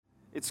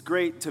It's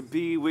great to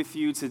be with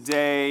you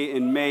today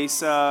in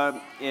Mesa,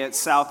 at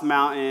South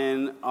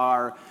Mountain,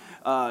 our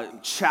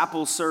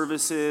chapel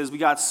services. We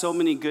got so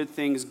many good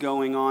things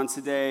going on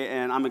today,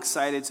 and I'm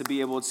excited to be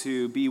able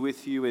to be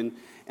with you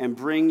and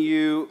bring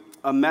you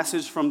a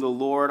message from the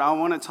Lord. I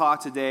want to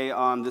talk today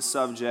on the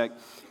subject,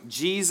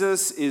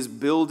 Jesus is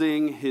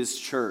building his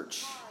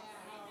church.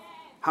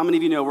 How many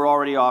of you know we're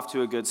already off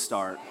to a good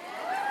start?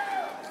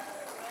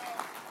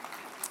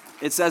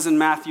 It says in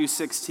Matthew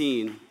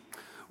 16,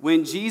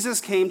 when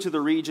Jesus came to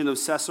the region of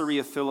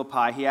Caesarea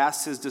Philippi, he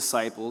asked his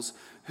disciples,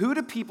 "Who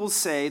do people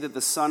say that the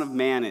Son of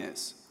Man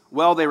is?"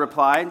 "Well," they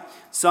replied,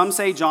 "some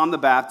say John the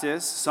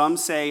Baptist, some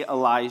say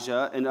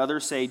Elijah, and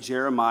others say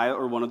Jeremiah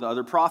or one of the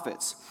other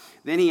prophets."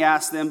 Then he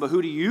asked them, "But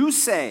who do you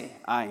say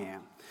I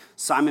am?"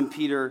 Simon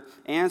Peter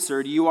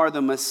answered, "You are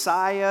the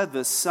Messiah,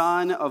 the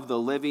Son of the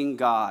living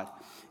God."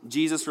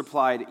 Jesus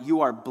replied, "You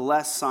are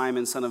blessed,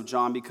 Simon, son of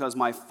John, because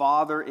my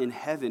Father in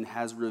heaven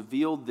has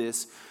revealed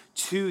this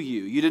to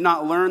you. You did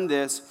not learn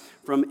this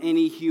from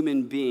any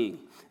human being.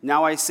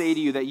 Now I say to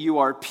you that you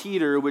are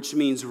Peter, which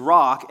means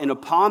rock, and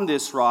upon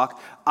this rock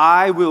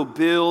I will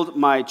build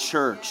my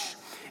church,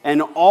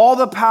 and all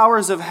the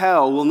powers of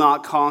hell will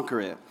not conquer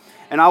it.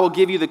 And I will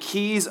give you the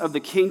keys of the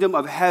kingdom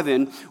of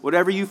heaven.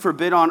 Whatever you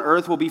forbid on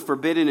earth will be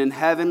forbidden in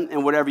heaven,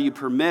 and whatever you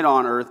permit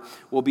on earth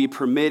will be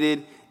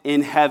permitted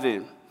in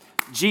heaven."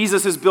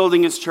 Jesus is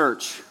building his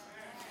church.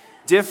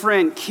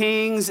 Different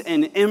kings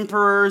and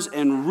emperors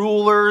and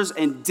rulers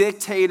and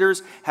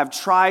dictators have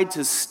tried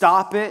to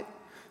stop it.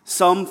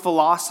 Some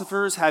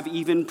philosophers have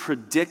even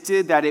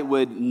predicted that it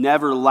would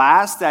never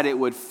last, that it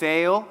would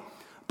fail,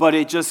 but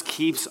it just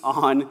keeps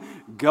on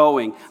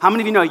going. How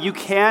many of you know you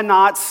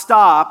cannot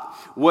stop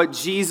what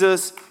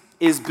Jesus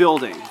is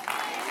building?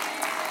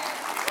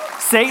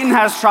 Satan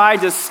has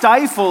tried to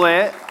stifle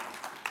it,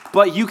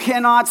 but you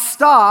cannot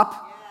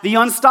stop the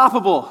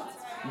unstoppable.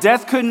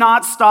 Death could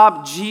not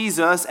stop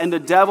Jesus, and the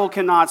devil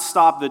cannot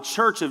stop the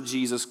church of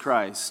Jesus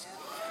Christ.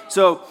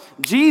 So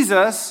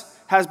Jesus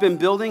has been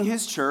building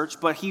his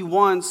church, but he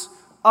wants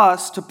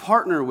us to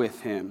partner with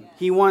him.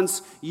 He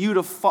wants you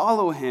to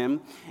follow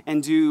him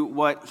and do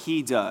what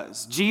he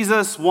does.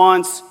 Jesus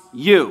wants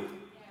you.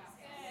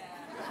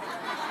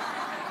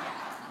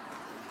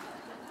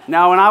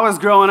 Now, when I was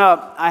growing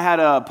up, I had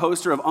a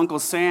poster of Uncle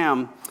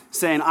Sam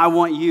saying, "I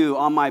want you"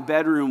 on my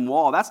bedroom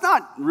wall. That's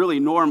not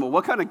really normal.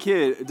 What kind of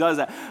kid does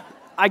that?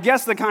 I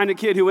guess the kind of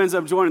kid who ends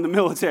up joining the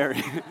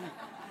military.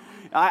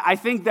 I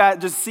think that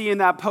just seeing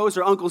that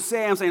poster, Uncle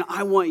Sam saying,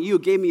 "I want you,"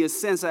 gave me a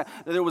sense that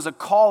there was a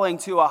calling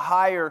to a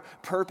higher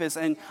purpose.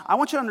 And I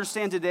want you to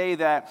understand today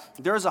that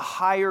there's a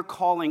higher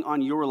calling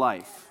on your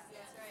life.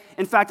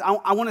 In fact,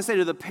 I want to say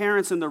to the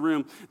parents in the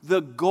room,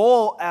 the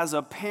goal as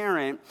a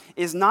parent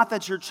is not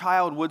that your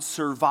child would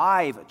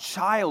survive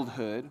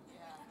childhood,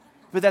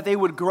 but that they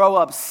would grow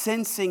up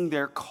sensing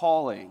their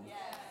calling.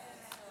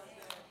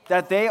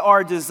 That they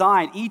are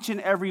designed, each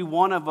and every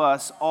one of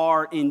us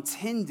are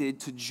intended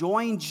to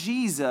join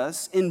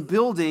Jesus in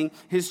building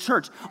his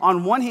church.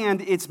 On one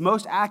hand, it's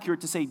most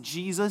accurate to say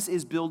Jesus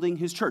is building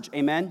his church.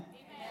 Amen?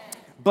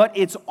 But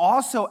it's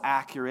also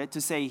accurate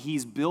to say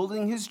he's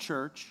building his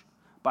church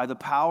by the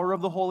power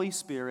of the Holy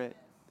Spirit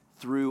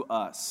through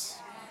us.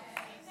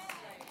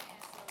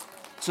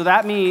 So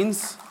that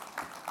means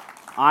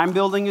I'm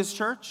building his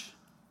church.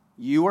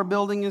 You are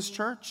building his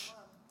church,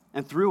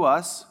 and through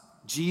us,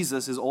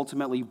 Jesus is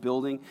ultimately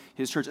building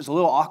his church. It's a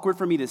little awkward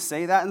for me to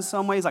say that in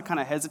some ways. I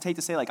kind of hesitate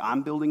to say, like,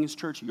 I'm building his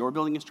church, you're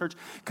building his church,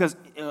 because,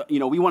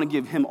 we want to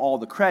give him all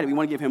the credit. We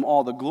want to give him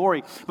all the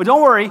glory. But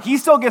don't worry, he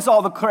still gets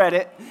all the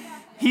credit.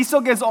 He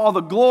still gets all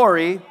the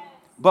glory,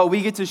 but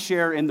we get to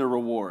share in the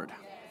reward.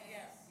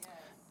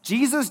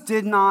 Jesus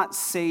did not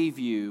save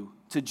you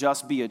to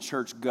just be a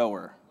church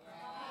goer,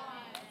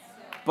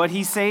 but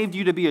he saved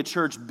you to be a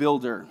church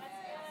builder.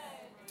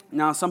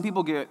 Now, some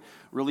people get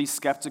really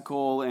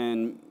skeptical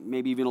and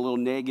maybe even a little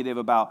negative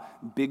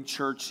about big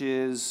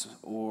churches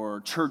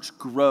or church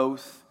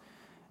growth,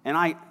 and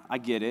I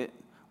get it.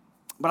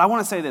 But I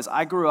want to say this.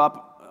 I grew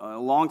up a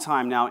long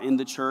time now in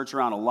the church,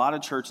 around a lot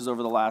of churches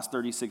over the last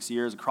 36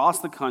 years across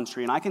the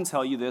country, and I can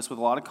tell you this with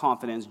a lot of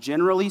confidence,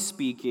 generally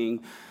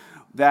speaking,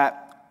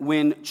 that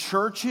when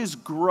churches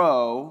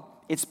grow,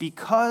 it's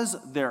because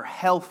they're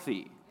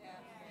healthy.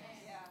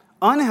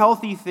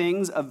 Unhealthy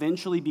things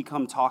eventually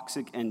become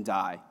toxic and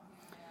die.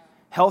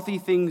 Healthy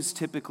things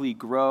typically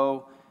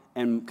grow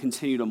and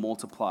continue to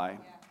multiply.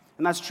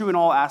 And that's true in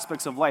all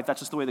aspects of life.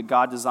 That's just the way that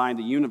God designed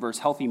the universe.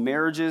 Healthy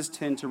marriages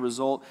tend to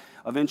result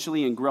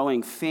eventually in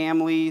growing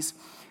families.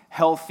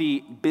 Healthy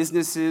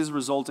businesses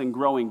result in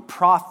growing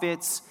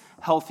profits.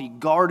 Healthy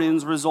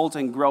gardens result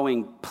in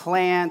growing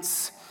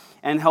plants.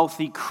 And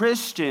healthy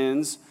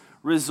Christians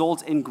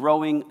result in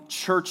growing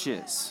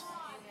churches.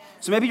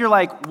 So maybe you're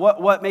like,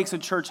 what makes a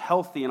church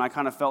healthy? And I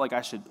kind of felt like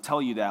I should tell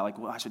you that. Like,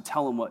 well, I should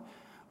tell them what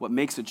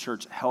makes a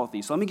church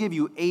healthy. So let me give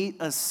you 8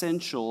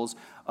 essentials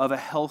of a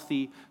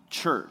healthy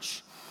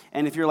church.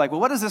 And if you're like, well,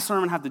 what does this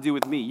sermon have to do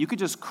with me? You could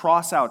just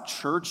cross out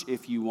church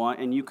if you want,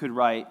 and you could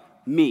write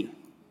me.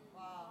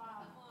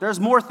 There's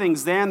more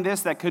things than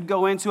this that could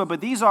go into it,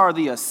 but these are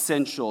the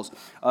essentials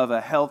of a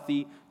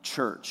healthy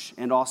church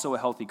and also a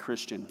healthy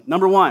Christian.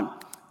 Number one,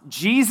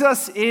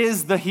 Jesus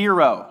is the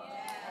hero.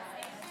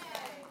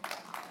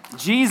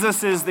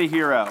 Jesus is the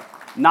hero.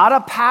 Not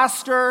a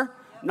pastor,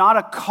 not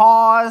a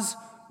cause,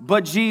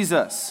 but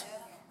Jesus.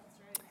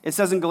 It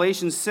says in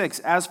Galatians 6,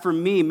 as for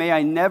me, may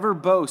I never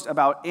boast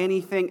about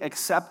anything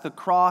except the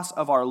cross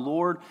of our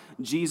Lord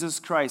Jesus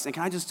Christ. And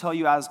can I just tell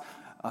you, as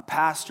a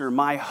pastor,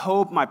 my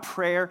hope, my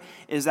prayer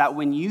is that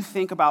when you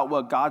think about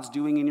what God's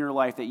doing in your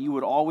life, that you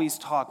would always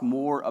talk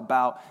more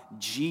about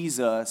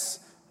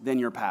Jesus than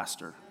your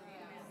pastor.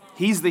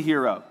 He's the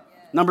hero.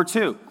 Number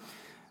two,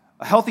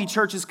 a healthy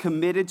church is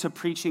committed to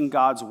preaching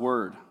God's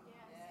word.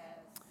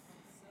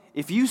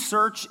 If you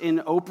search in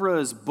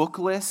Oprah's book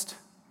list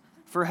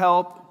for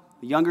help,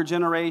 the younger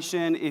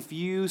generation, if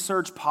you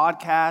search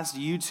podcasts,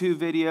 YouTube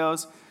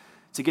videos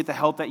to get the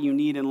help that you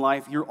need in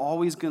life, you're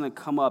always going to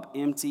come up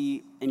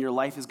empty and your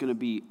life is going to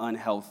be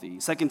unhealthy.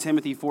 2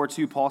 Timothy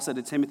 4:2, Paul said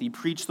to Timothy,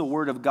 preach the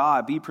word of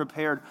God, be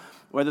prepared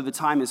whether the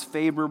time is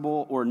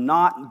favorable or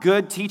not.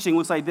 Good teaching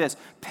looks like this: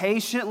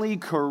 patiently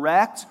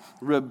correct,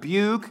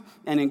 rebuke,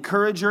 and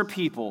encourage your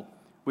people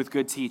with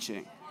good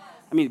teaching.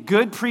 I mean,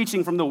 good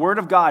preaching from the word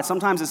of God,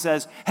 sometimes it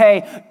says,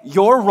 hey,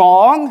 you're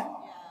wrong,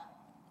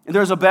 and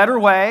there's a better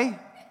way.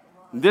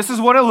 This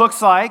is what it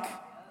looks like.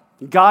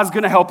 God's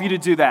going to help you to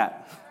do that.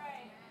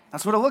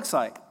 That's what it looks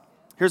like.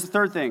 Here's the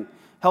third thing.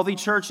 Healthy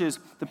churches,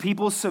 the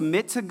people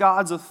submit to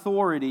God's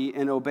authority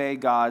and obey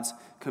God's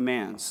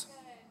commands.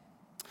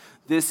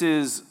 This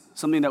is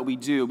something that we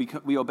do.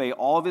 We obey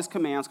all of his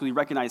commands because we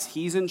recognize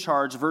he's in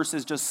charge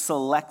versus just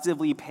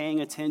selectively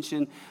paying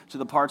attention to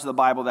the parts of the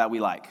Bible that we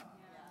like.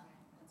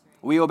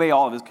 We obey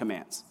all of his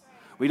commands.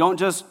 We don't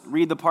just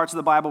read the parts of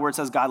the Bible where it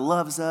says God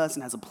loves us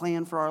and has a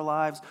plan for our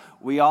lives.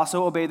 We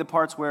also obey the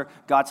parts where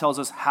God tells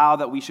us how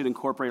that we should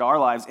incorporate our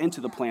lives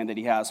into the plan that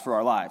he has for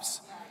our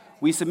lives.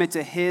 We submit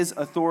to his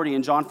authority.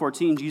 In John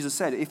 14, Jesus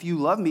said, if you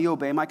love me,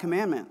 obey my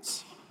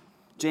commandments.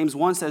 James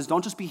 1 says,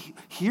 don't just be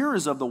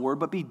hearers of the word,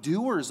 but be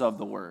doers of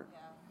the word.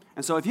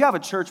 And so if you have a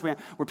church where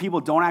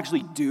people don't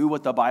actually do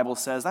what the Bible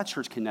says, that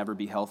church can never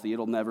be healthy.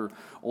 It'll never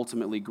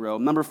ultimately grow.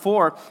 Number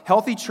 4,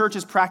 healthy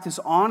churches practice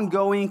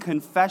ongoing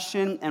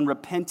confession and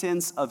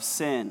repentance of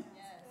sin.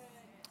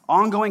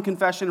 Ongoing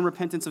confession and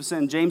repentance of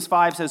sin. James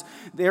 5 says,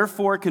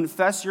 therefore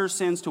confess your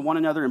sins to one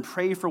another and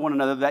pray for one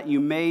another that you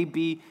may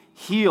be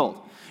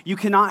healed. You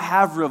cannot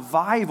have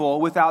revival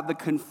without the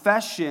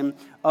confession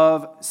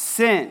of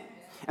sin.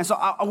 And so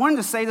I wanted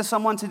to say to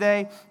someone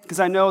today, because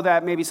I know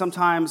that maybe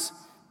sometimes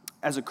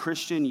as a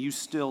Christian, you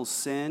still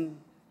sin.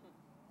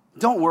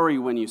 Don't worry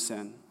when you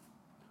sin.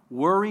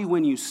 Worry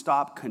when you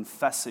stop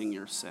confessing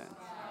your sin.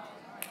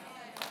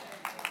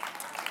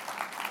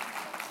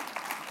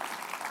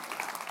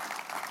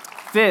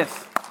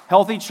 Fifth,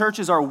 healthy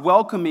churches are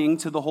welcoming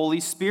to the Holy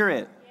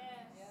Spirit.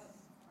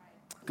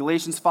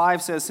 Galatians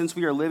 5 says, since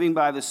we are living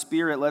by the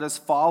Spirit, let us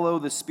follow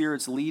the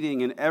Spirit's leading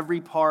in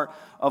every part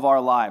of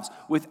our lives.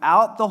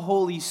 Without the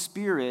Holy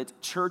Spirit,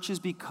 churches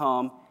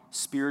become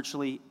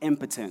spiritually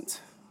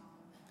impotent.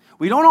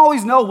 We don't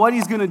always know what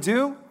he's going to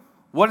do,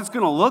 what it's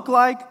going to look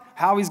like,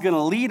 how he's going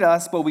to lead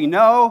us, but we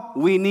know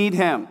we need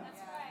him.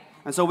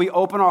 And so we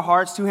open our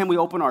hearts to him, we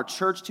open our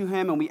church to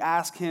him, and we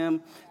ask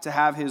him to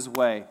have his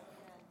way.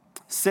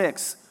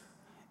 6,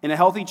 in a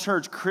healthy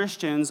church,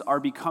 Christians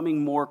are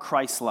becoming more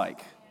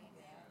Christ-like.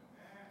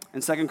 In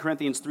 2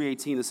 Corinthians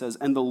 3:18, it says,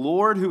 and the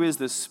Lord who is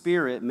the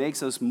Spirit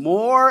makes us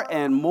more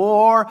and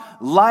more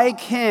like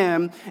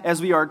him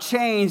as we are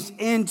changed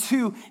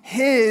into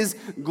his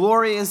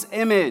glorious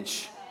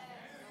image.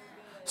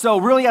 So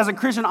really, as a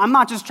Christian, I'm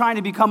not just trying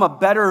to become a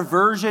better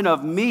version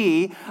of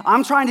me.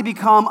 I'm trying to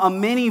become a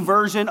mini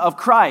version of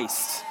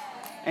Christ.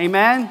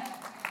 Amen?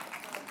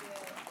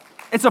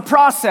 It's a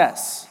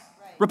process.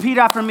 Repeat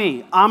after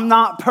me. I'm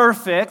not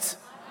perfect,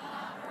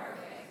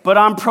 but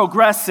I'm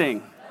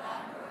progressing.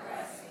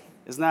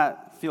 Doesn't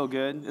that feel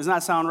good? Doesn't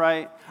that sound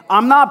right?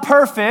 I'm not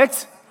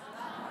perfect,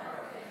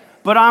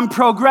 but I'm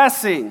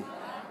progressing.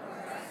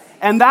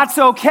 And that's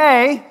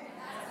okay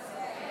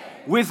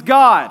with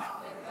God.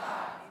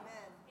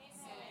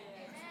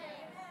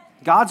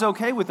 God's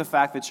okay with the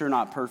fact that you're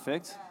not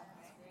perfect,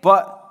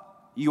 but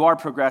you are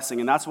progressing,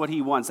 and that's what he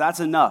wants.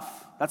 That's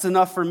enough. That's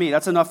enough for me.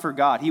 That's enough for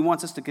God. He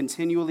wants us to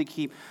continually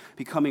keep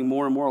becoming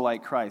more and more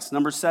like Christ.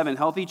 Number 7,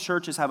 healthy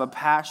churches have a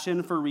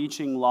passion for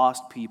reaching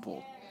lost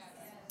people.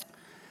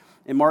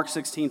 In Mark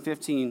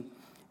 16:15,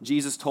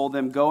 Jesus told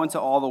them, go into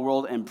all the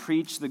world and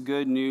preach the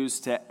good news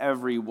to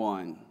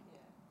everyone.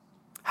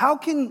 How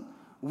can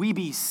we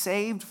be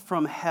saved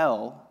from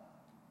hell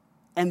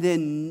and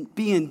then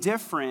be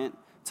indifferent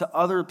to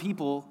other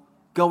people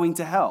going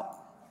to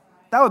hell?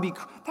 That'd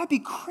be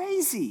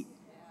crazy.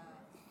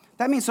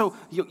 That means,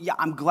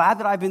 I'm glad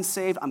that I've been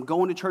saved. I'm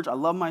going to church. I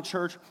love my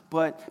church.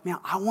 But, man,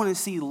 I want to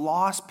see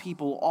lost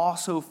people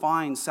also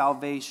find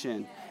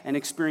salvation and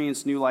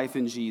experience new life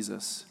in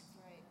Jesus.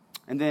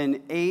 And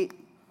then 8,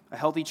 a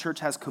healthy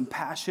church has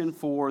compassion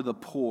for the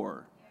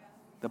poor.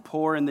 the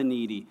poor and the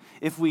needy.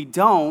 If we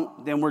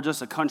don't, then we're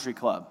just a country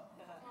club.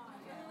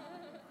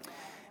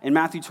 In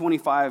Matthew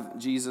 25,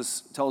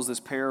 Jesus tells this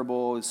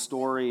parable, this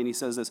story, and he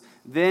says this,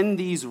 "Then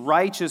these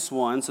righteous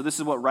ones," so this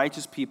is what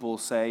righteous people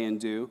say and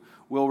do,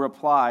 "will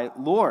reply,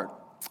 'Lord,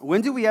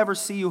 when do we ever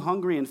see you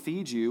hungry and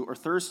feed you, or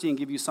thirsty and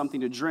give you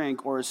something to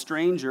drink, or a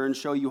stranger and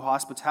show you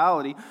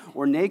hospitality,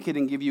 or naked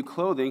and give you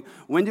clothing?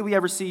 When do we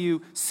ever see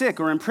you sick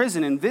or in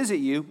prison and visit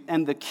you?'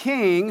 And the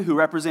king," who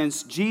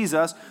represents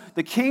Jesus,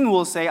 "the king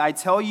will say, 'I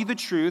tell you the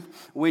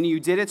truth, when you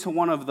did it to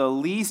one of the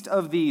least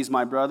of these,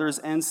 my brothers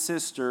and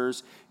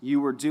sisters, you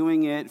were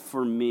doing it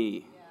for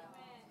me.'"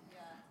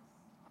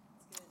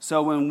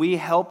 So when we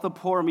help the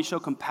poor and we show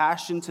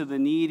compassion to the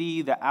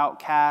needy, the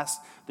outcast,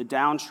 the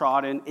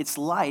downtrodden, it's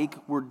like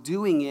we're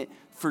doing it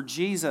for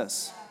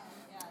Jesus.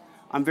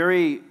 I'm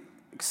very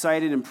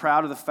excited and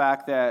proud of the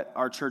fact that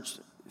our church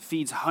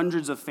feeds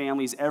hundreds of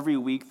families every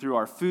week through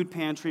our food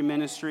pantry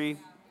ministry.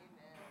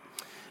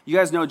 You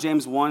guys know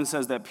James 1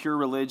 says that pure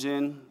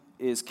religion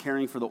is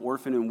caring for the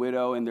orphan and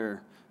widow in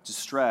their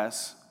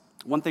distress.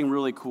 One thing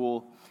really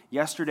cool,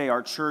 yesterday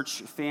our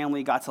church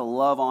family got to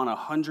love on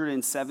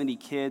 170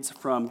 kids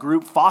from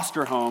group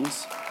foster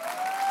homes.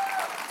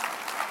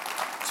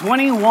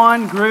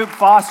 21 group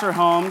foster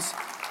homes.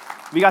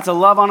 We got to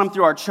love on them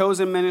through our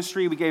chosen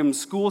ministry. We gave them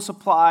school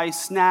supplies,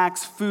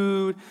 snacks,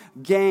 food,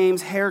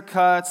 games,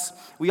 haircuts.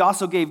 We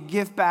also gave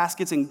gift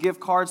baskets and gift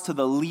cards to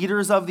the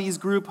leaders of these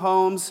group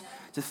homes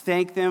to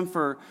thank them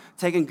for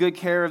taking good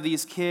care of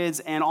these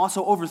kids. And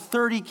also over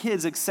 30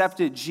 kids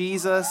accepted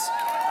Jesus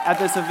at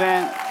this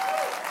event.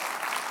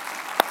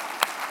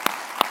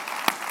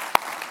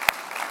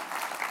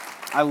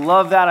 I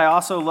love that. I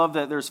also love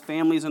that there's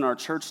families in our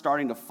church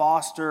starting to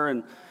foster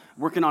and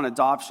working on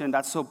adoption.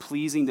 That's so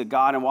pleasing to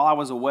God. And while I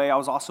was away, I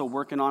was also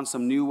working on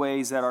some new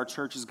ways that our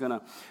church is going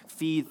to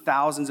feed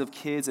thousands of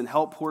kids and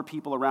help poor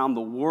people around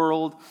the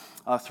world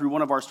through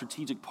one of our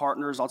strategic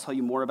partners. I'll tell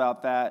you more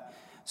about that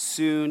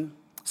soon.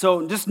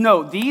 So just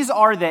note, these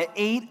are the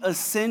 8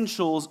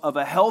 essentials of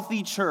a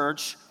healthy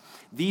church.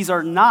 These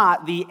are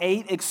not the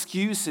 8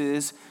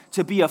 excuses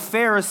to be a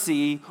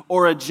Pharisee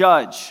or a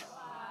judge.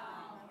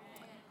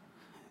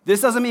 This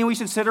doesn't mean we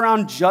should sit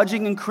around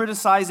judging and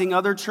criticizing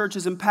other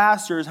churches and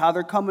pastors, how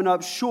they're coming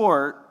up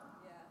short.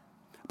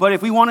 But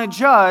if we want to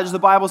judge, the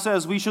Bible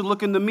says we should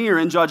look in the mirror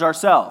and judge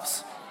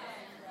ourselves.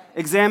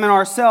 Examine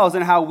ourselves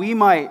and how we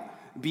might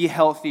be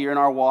healthier in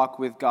our walk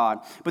with God.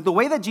 But the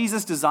way that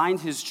Jesus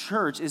designed his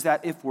church is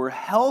that if we're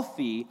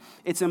healthy,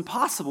 it's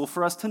impossible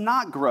for us to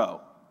not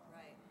grow.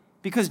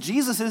 Because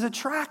Jesus is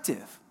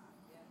attractive.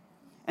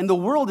 And the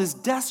world is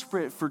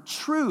desperate for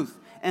truth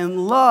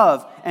and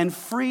love and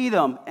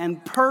freedom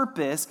and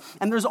purpose.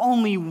 And there's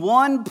only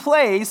one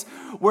place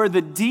where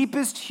the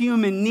deepest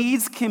human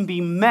needs can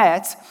be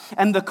met,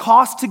 and the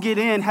cost to get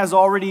in has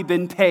already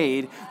been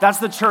paid. That's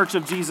the church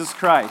of Jesus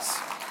Christ.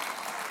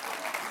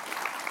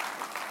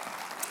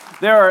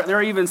 There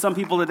are even some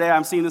people today,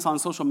 I'm seeing this on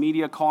social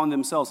media, calling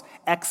themselves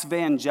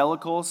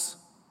ex-evangelicals.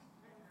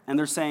 And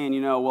they're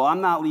saying, well,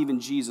 I'm not leaving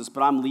Jesus,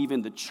 but I'm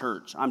leaving the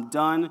church. I'm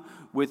done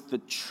with the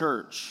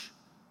church.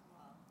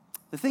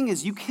 The thing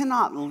is, you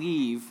cannot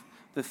leave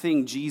the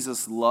thing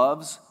Jesus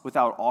loves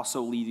without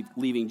also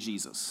leaving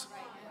Jesus.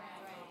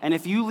 And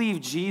if you leave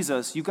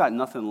Jesus, you've got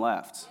nothing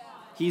left.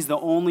 He's the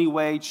only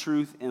way,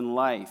 truth, and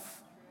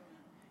life.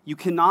 You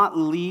cannot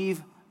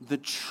leave the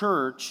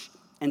church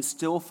and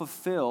still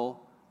fulfill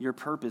your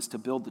purpose to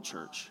build the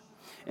church.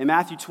 In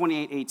Matthew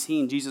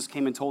 28:18, Jesus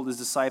came and told his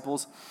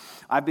disciples,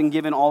 "I've been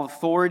given all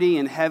authority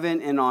in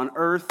heaven and on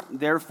earth.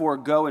 Therefore,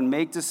 go and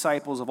make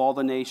disciples of all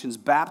the nations,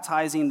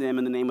 baptizing them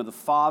in the name of the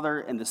Father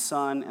and the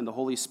Son and the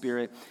Holy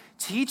Spirit.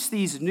 Teach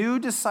these new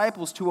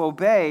disciples to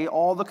obey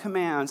all the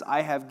commands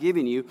I have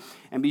given you.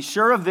 And be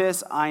sure of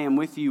this, I am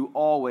with you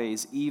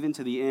always, even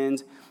to the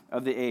end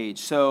of the age."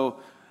 So,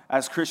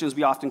 as Christians,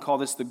 we often call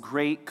this the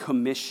Great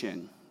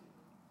Commission.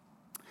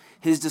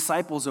 His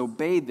disciples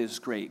obeyed this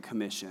Great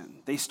Commission.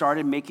 They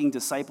started making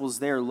disciples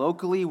there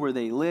locally where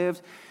they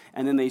lived,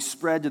 and then they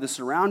spread to the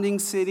surrounding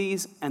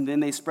cities, and then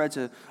they spread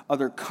to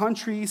other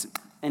countries.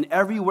 And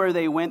everywhere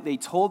they went, they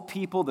told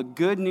people the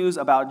good news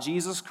about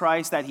Jesus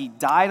Christ, that he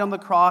died on the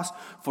cross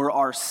for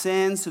our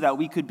sins so that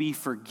we could be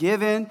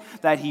forgiven,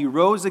 that he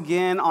rose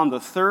again on the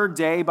 3rd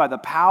day by the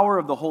power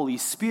of the Holy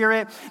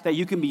Spirit, that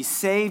you can be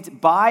saved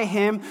by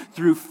him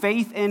through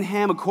faith in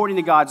him according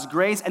to God's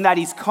grace, and that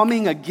he's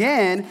coming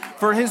again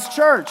for his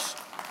church.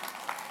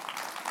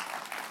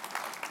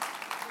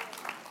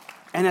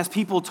 And as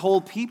people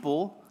told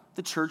people,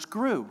 the church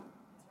grew.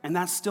 And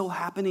that's still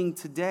happening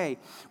today.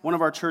 One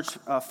of our church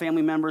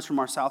family members from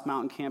our South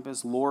Mountain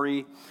campus,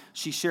 Lori,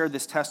 she shared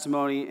this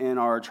testimony in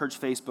our church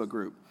Facebook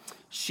group.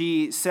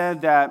 She said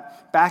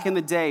that back in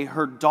the day,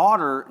 her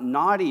daughter,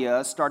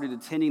 Nadia, started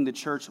attending the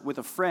church with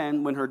a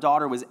friend when her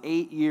daughter was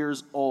 8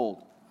 years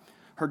old.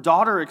 Her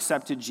daughter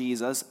accepted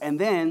Jesus, and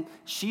then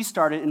she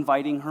started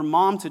inviting her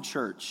mom to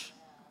church.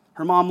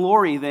 Her mom,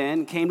 Lori,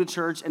 then came to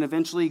church and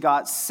eventually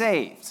got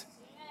saved.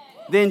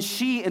 Then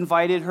she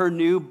invited her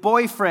new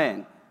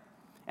boyfriend.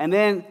 And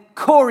then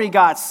Corey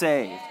got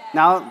saved.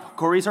 Now,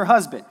 Corey's her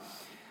husband.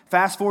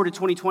 Fast forward to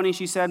 2020,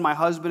 she said, my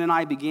husband and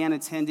I began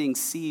attending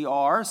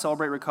CR,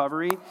 Celebrate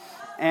Recovery,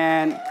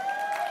 and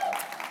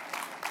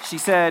she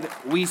said,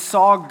 we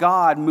saw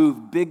God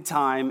move big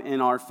time in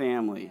our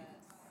family.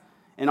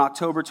 In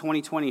October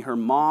 2020, her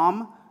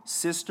mom,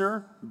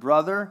 sister,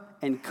 brother,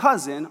 and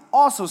cousin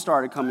also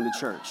started coming to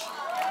church.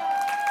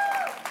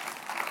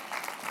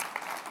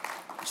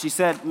 She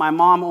said, my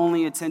mom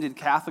only attended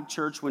Catholic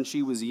church when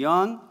she was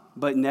young,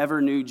 but never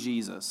knew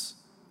Jesus.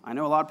 I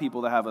know a lot of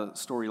people that have a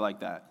story like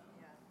that.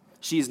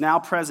 She is now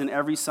present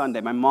every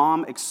Sunday. My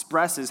mom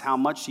expresses how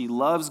much she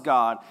loves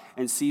God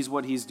and sees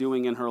what he's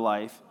doing in her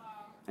life.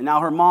 And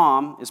now her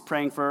mom is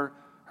praying for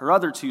her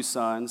other two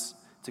sons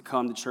to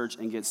come to church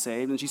and get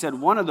saved. And she said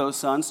one of those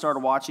sons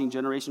started watching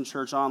Generation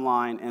Church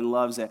online and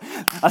loves it.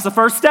 That's the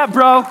first step,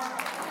 bro.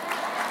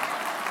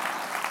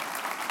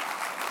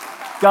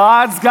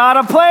 God's got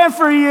a plan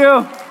for you.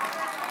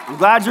 I'm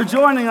glad you're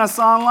joining us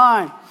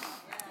online.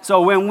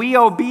 So when we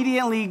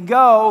obediently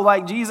go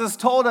like Jesus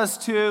told us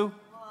to,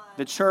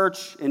 the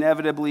church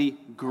inevitably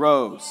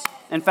grows.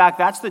 In fact,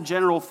 that's the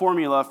general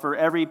formula for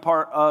every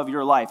part of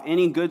your life.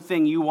 Any good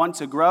thing you want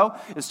to grow,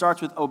 it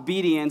starts with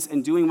obedience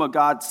and doing what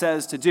God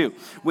says to do.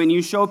 When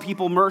you show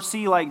people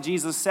mercy like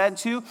Jesus said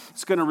to,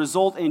 it's going to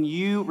result in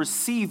you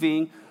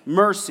receiving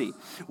mercy.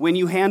 When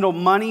you handle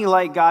money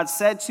like God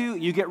said to,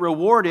 you get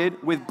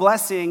rewarded with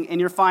blessing in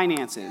your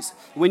finances.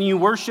 When you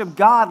worship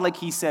God like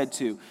he said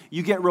to,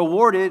 you get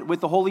rewarded with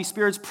the Holy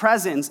Spirit's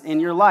presence in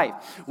your life.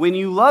 When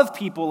you love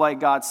people like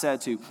God said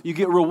to, you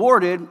get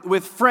rewarded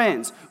with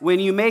friends. When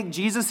you make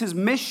Jesus'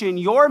 mission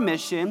your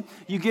mission,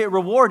 you get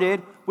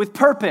rewarded with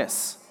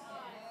purpose.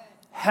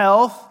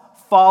 Health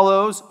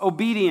follows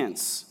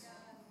obedience.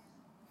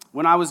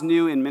 When I was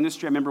new in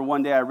ministry, I remember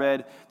one day I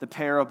read the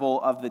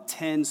parable of the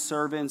 10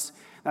 servants.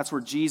 That's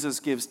where Jesus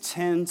gives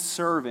 10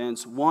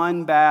 servants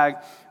one bag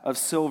of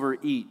silver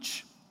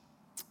each.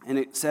 And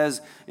it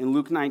says in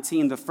Luke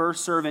 19, the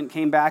first servant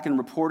came back and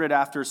reported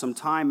after some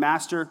time,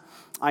 Master,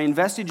 I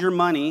invested your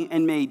money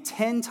and made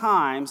 10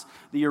 times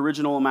the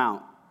original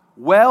amount.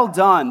 Well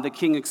done, the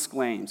king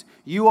exclaimed.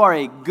 You are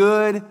a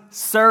good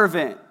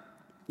servant.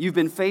 You've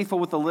been faithful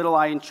with the little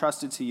I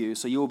entrusted to you,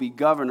 so you will be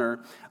governor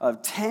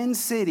of 10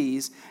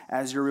 cities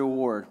as your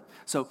reward.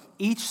 So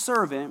each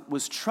servant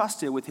was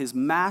trusted with his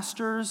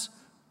master's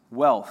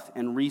wealth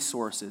and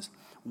resources.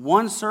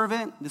 One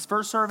servant, this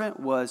first servant,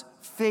 was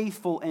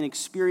faithful and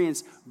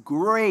experienced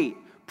great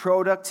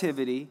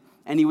productivity,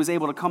 and he was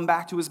able to come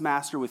back to his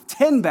master with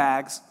 10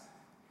 bags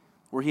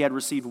where he had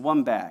received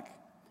one bag.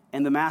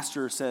 And the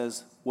master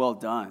says, well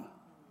done,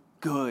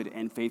 good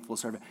and faithful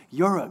servant.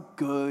 You're a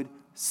good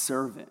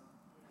servant.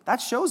 That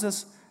shows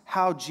us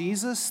how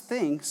Jesus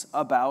thinks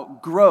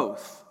about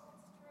growth,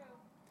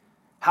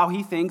 how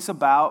he thinks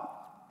about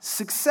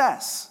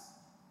success.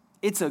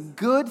 It's a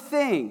good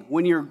thing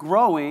when you're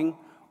growing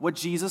what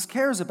Jesus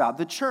cares about,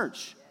 the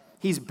church.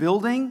 He's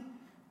building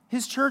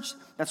his church.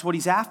 That's what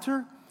he's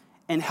after.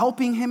 And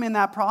helping him in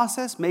that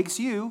process makes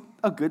you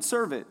a good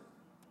servant.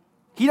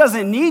 He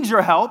doesn't need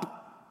your help,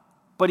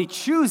 but he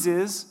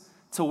chooses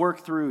to work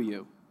through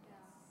you.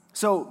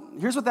 So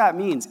here's what that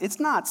means. It's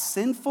not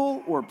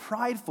sinful or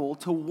prideful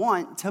to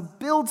want to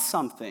build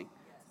something.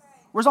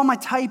 Where's all my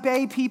type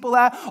A people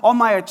at? All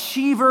my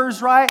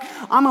achievers, right?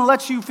 I'm going to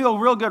let you feel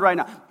real good right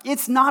now.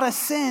 It's not a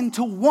sin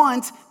to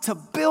want to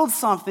build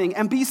something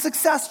and be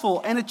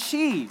successful and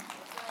achieve.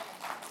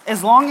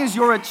 As long as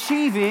you're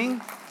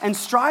achieving and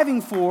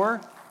striving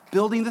for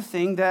building the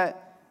thing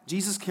that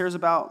Jesus cares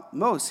about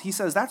most. He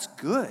says that's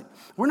good.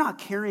 We're not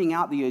carrying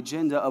out the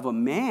agenda of a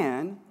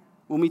man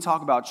when we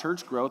talk about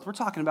church growth. We're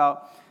talking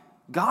about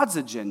God's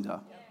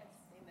agenda.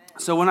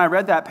 So when I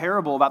read that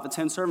parable about the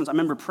 10 servants, I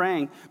remember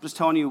praying, just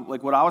telling you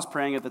like what I was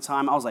praying at the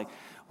time. I was like,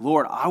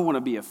 Lord, I want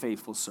to be a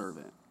faithful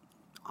servant.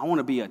 I want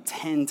to be a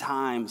 10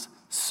 times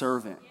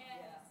servant.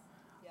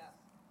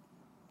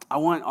 I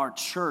want our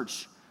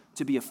church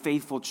to be a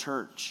faithful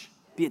church,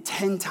 be a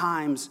 10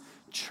 times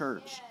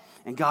church.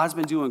 And God's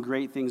been doing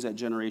great things at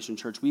Generation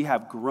Church. We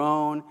have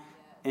grown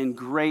in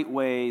great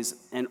ways,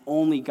 and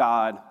only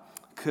God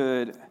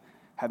could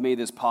have made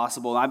this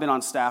possible. And I've been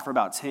on staff for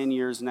about 10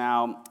 years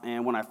now,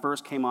 and when I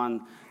first came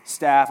on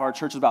staff, our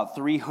church was about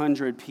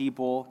 300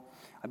 people.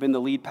 I've been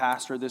the lead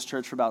pastor of this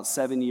church for about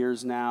 7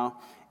 years now,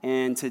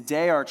 and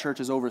today our church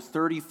is over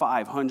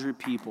 3,500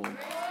 people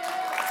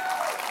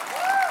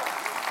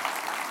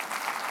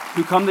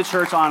who come to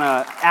church on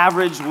an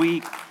average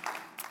week.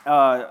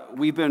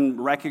 We've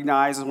been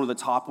recognized as one of the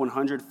top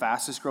 100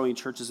 fastest growing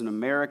churches in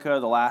America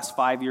the last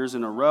 5 years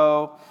in a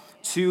row.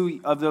 2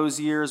 of those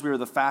years, we were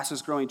the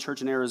fastest growing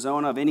church in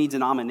Arizona of any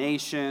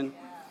denomination.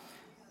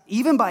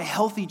 Even by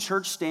healthy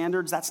church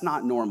standards, that's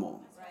not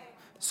normal.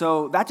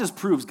 So that just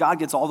proves God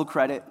gets all the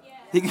credit.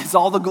 He gets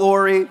all the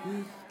glory.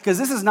 Because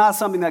this is not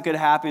something that could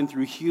happen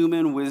through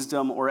human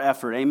wisdom or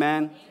effort.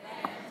 Amen?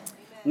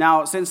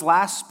 Now, since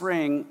last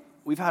spring,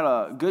 we've had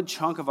a good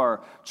chunk of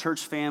our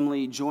church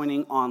family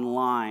joining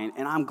online.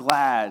 And I'm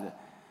glad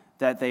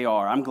that they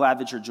are. I'm glad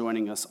that you're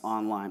joining us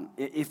online.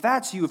 If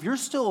that's you, if you're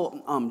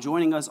still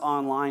joining us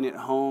online at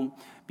home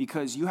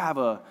because you have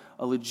a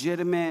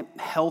legitimate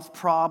health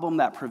problem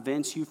that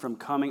prevents you from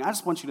coming, I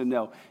just want you to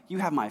know you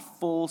have my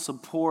full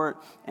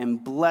support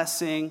and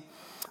blessing.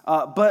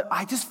 But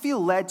I just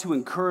feel led to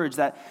encourage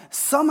that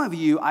some of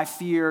you, I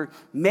fear,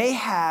 may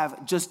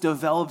have just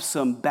developed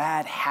some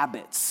bad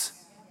habits.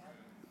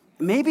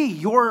 Maybe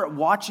you're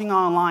watching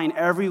online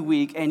every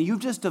week and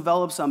you've just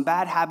developed some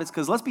bad habits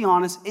because let's be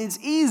honest, it's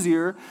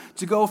easier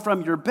to go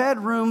from your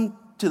bedroom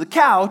to the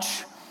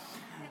couch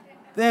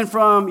than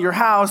from your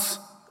house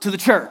to the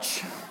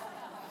church.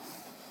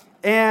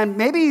 And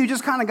maybe you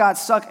just kind of got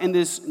stuck in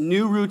this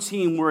new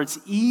routine where it's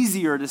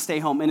easier to stay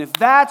home. And if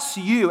that's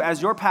you,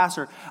 as your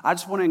pastor, I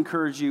just want to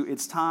encourage you,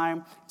 it's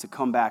time to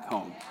come back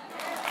home.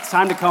 It's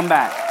time to come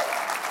back.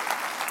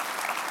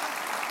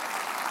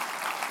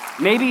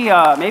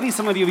 Maybe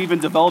some of you have even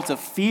developed a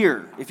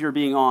fear, if you're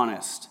being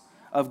honest,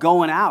 of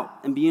going out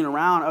and being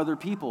around other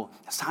people.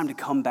 It's time to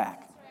come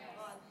back.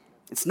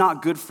 It's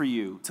not good for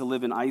you to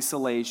live in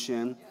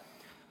isolation.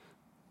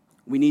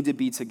 We need to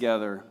be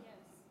together.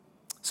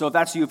 So if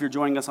that's you, if you're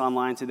joining us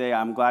online today,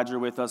 I'm glad you're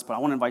with us, but I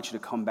want to invite you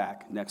to come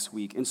back next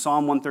week. In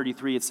Psalm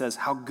 133, it says,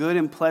 "How good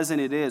and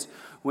pleasant it is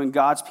when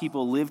God's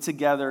people live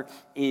together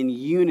in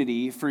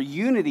unity. For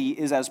unity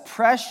is as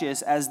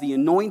precious as the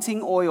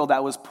anointing oil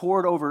that was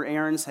poured over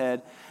Aaron's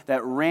head,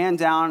 that ran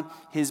down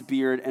his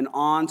beard and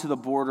on to the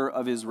border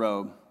of his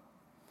robe.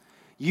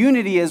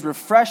 Unity is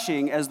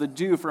refreshing as the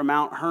dew from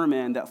Mount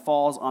Hermon that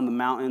falls on the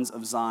mountains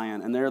of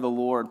Zion. And there the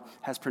Lord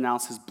has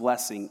pronounced his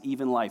blessing,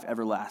 even life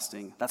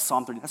everlasting." That's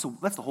Psalm 30.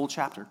 That's the whole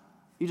chapter.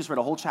 You just read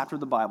a whole chapter of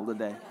the Bible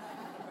today.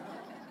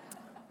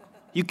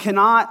 You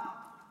cannot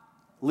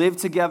live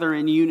together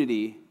in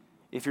unity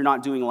if you're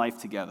not doing life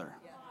together.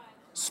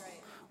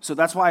 So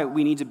that's why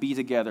we need to be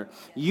together.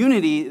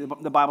 Unity,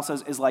 the Bible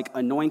says, is like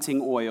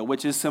anointing oil,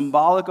 which is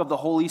symbolic of the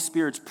Holy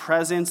Spirit's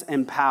presence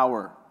and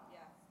power.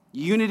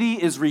 Unity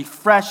is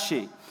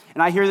refreshing.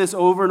 And I hear this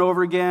over and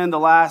over again the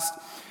last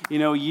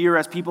year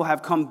as people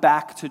have come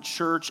back to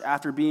church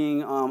after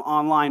being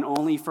online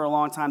only for a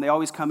long time. They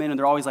always come in and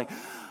they're always like,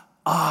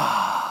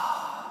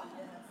 I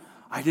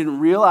didn't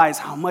realize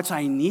how much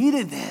I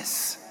needed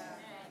this.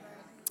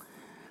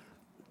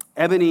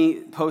 Ebony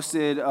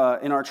posted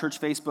in our church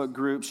Facebook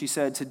group, she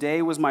said,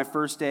 "Today was my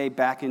first day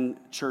back in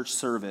church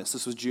service."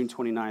 This was June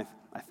 29th,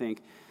 I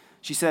think.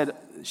 She said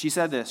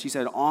this, she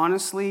said,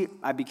 "Honestly,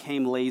 I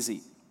became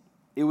lazy.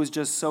 It was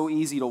just so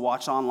easy to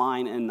watch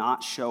online and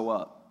not show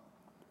up.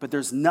 But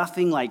there's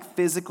nothing like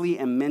physically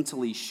and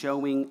mentally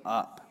showing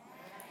up."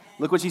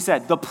 Look what she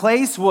said. The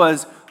place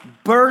was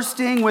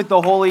bursting with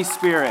the Holy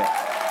Spirit.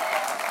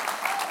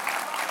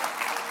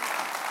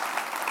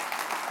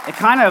 It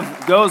kind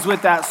of goes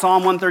with that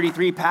Psalm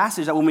 133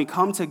 passage that when we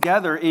come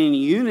together in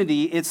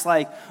unity, it's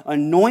like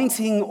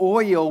anointing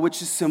oil,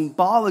 which is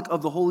symbolic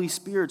of the Holy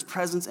Spirit's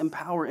presence and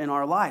power in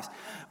our lives.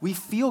 We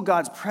feel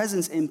God's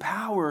presence and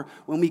power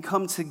when we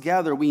come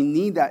together. We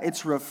need that.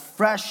 It's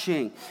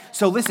refreshing.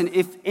 So listen,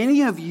 if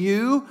any of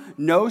you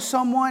know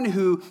someone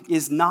who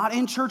is not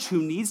in church,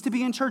 who needs to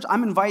be in church,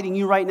 I'm inviting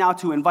you right now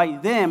to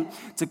invite them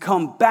to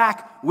come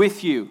back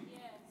with you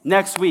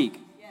next week.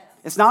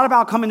 It's not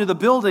about coming to the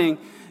building.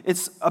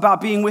 It's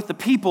about being with the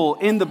people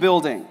in the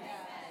building.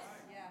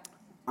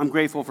 I'm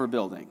grateful for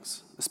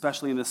buildings,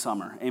 especially in the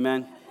summer.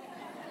 Amen?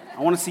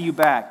 I want to see you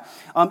back.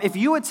 If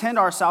you attend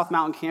our South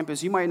Mountain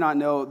campus, you might not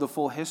know the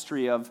full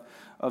history of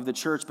the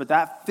church, but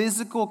that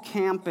physical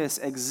campus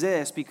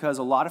exists because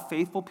a lot of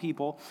faithful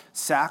people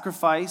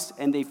sacrificed,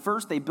 and they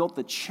built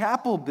the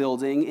chapel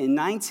building in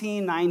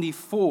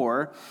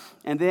 1994,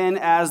 and then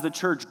as the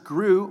church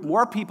grew,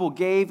 more people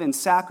gave and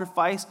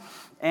sacrificed,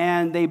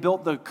 and they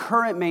built the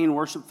current main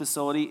worship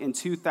facility in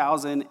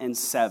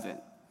 2007.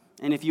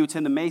 And if you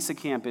attend the Mesa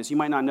campus, you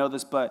might not know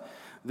this, but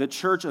the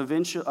church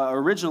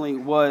originally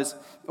was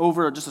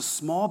over just a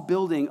small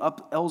building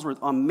up Ellsworth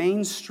on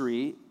Main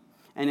Street.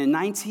 And in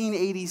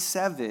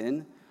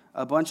 1987,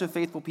 a bunch of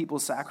faithful people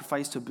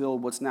sacrificed to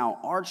build what's now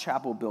our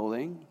chapel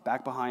building,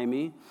 back behind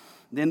me.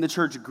 Then the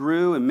church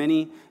grew, and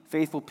many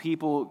faithful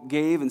people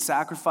gave and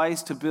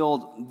sacrificed to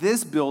build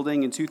this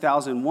building in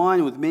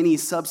 2001, with many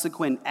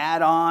subsequent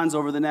add-ons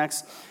over the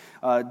next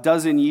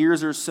dozen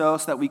years or so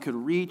that we could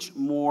reach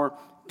more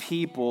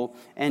people.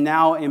 And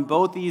now in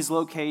both these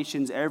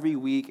locations, every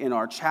week in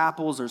our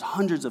chapels, there's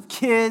hundreds of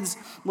kids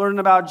learning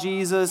about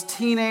Jesus,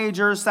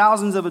 teenagers,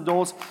 thousands of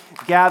adults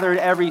gathered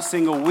every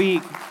single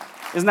week.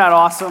 Isn't that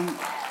awesome?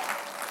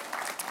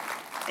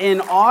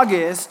 In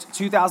August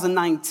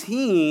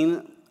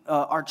 2019,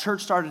 our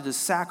church started to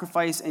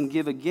sacrifice and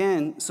give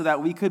again so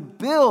that we could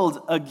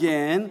build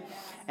again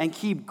and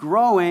keep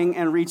growing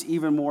and reach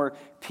even more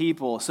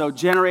people. So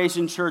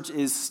Generation Church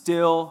is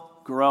still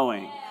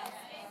growing.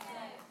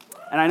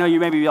 And I know you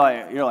may be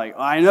like, you're like,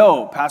 I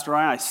know, Pastor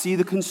Ryan, I see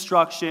the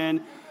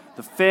construction,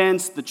 the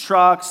fence, the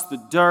trucks, the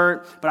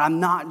dirt, but I'm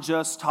not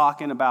just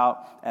talking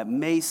about at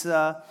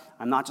Mesa.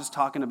 I'm not just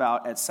talking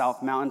about at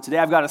South Mountain. Today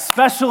I've got a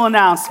special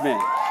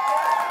announcement.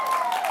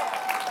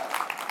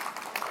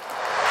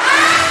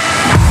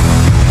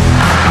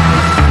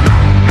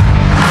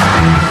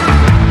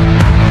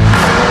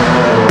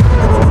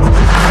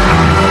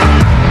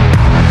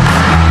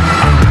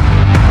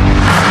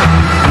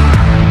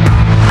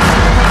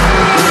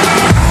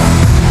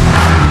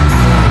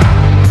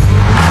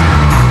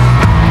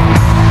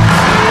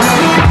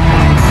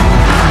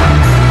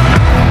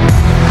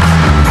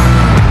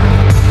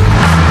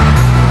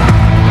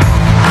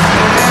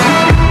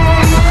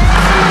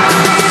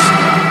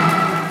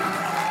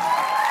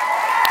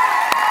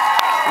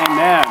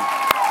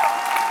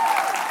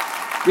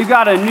 We've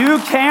got a new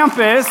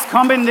campus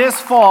coming this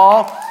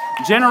fall.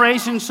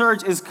 Generation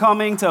Church is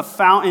coming to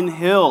Fountain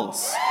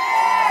Hills.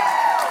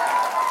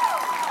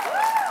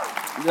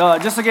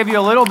 Just to give you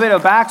a little bit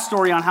of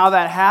backstory on how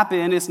that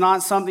happened, it's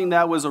not something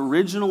that was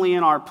originally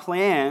in our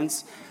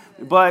plans,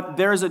 but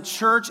there's a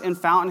church in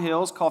Fountain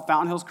Hills called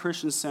Fountain Hills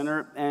Christian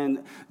Center,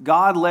 and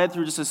God led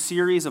through just a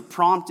series of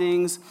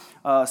promptings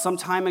some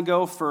time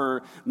ago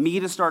for me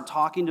to start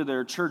talking to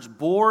their church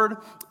board.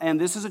 And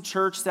this is a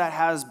church that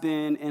has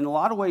been, in a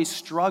lot of ways,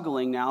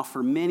 struggling now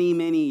for many,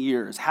 many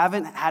years.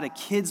 Haven't had a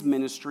kids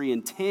ministry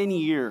in 10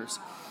 years.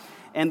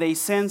 And they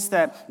sensed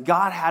that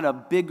God had a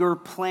bigger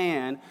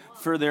plan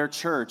for their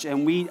church.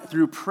 And we,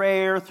 through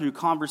prayer, through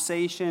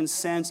conversation,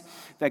 sensed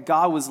that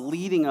God was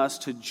leading us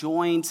to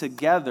join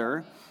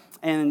together.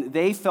 And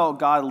they felt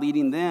God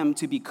leading them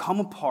to become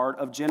a part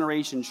of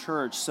Generation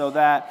Church so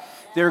that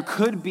there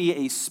could be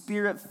a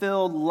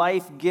spirit-filled,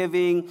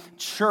 life-giving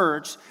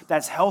church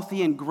that's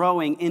healthy and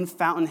growing in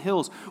Fountain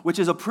Hills, which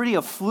is a pretty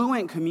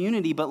affluent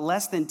community, but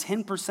less than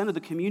 10% of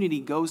the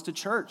community goes to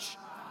church.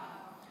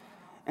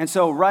 And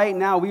so right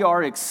now we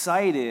are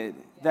excited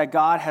that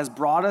God has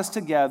brought us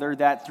together,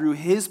 that through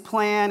His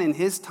plan and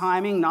His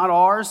timing, not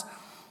ours,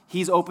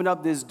 He's opened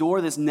up this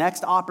door, this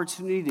next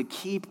opportunity to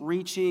keep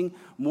reaching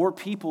more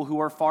people who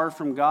are far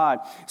from God.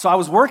 So I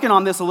was working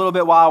on this a little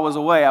bit while I was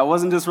away. I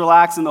wasn't just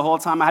relaxing the whole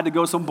time. I had to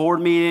go to some board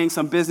meetings,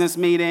 some business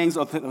meetings.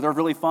 They're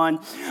really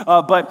fun.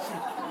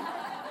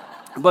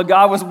 But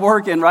God was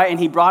working, right? And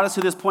He brought us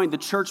to this point. The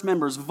church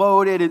members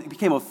voted. It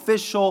became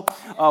official.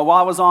 While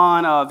I was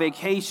on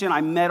vacation, I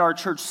met our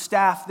church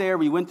staff there.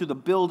 We went through the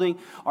building.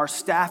 Our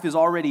staff is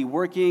already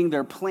working.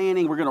 They're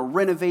planning. We're going to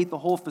renovate the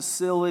whole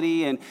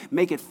facility and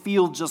make it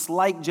feel just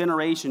like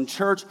Generation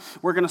Church.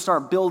 We're going to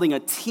start building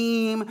a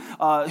team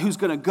who's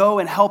going to go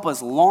and help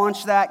us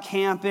launch that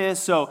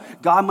campus. So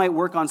God might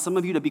work on some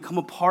of you to become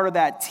a part of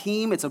that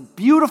team. It's a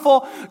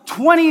beautiful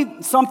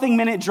 20-something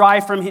minute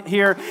drive from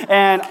here.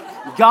 And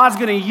God's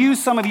going to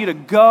use some of you to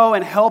go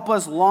and help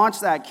us launch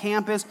that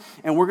campus,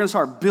 and we're going to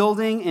start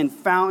building in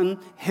Fountain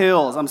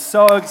Hills. I'm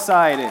so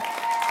excited.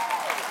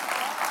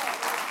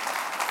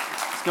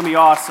 It's going to be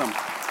awesome.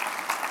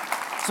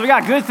 So we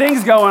got good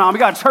things going on. We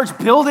got a church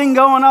building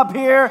going up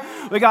here.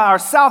 We got our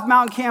South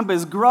Mountain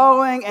campus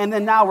growing, and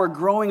then now we're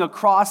growing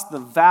across the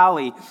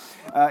valley.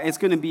 It's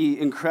going to be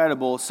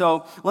incredible.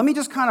 So let me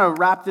just kind of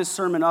wrap this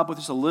sermon up with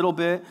just a little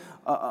bit.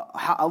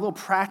 A little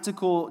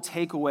practical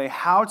takeaway,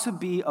 how to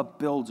be a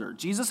builder.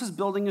 Jesus is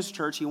building His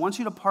church. He wants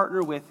you to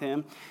partner with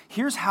Him.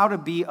 Here's how to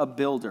be a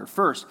builder.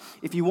 First,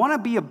 if you want to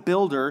be a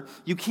builder,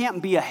 you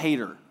can't be a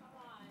hater.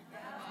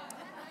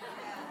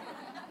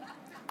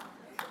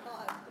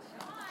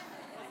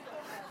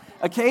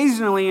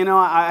 Occasionally,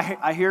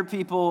 I hear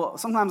people,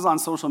 sometimes on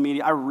social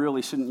media, I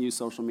really shouldn't use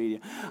social media.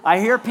 I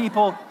hear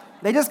people,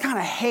 they just kind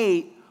of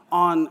hate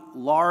on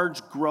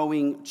large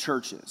growing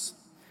churches.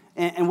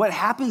 And what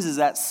happens is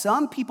that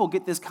some people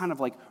get this kind of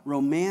like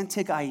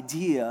romantic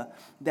idea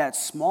that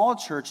small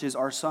churches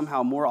are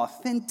somehow more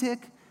authentic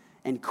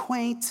and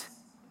quaint.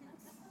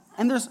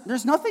 And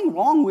there's nothing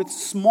wrong with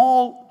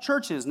small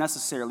churches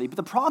necessarily, but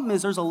the problem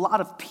is there's a lot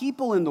of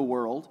people in the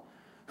world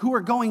who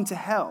are going to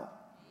hell.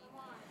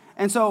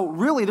 And so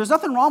really, there's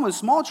nothing wrong with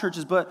small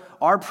churches, but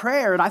our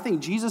prayer, and I think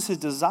Jesus'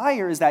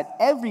 desire, is that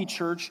every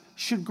church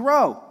should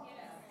grow.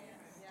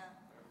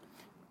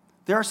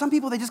 There are some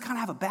people, they just kind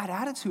of have a bad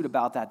attitude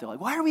about that. They're like,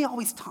 why are we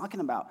always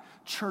talking about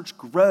church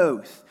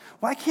growth?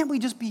 Why can't we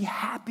just be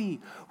happy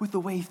with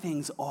the way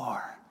things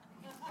are?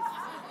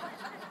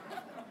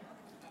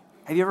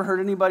 Have you ever heard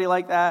anybody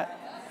like that?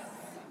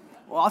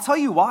 Well, I'll tell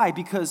you why.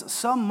 Because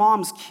some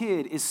mom's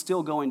kid is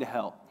still going to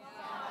hell.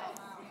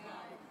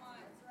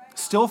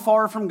 Still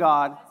far from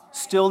God,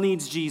 still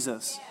needs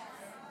Jesus.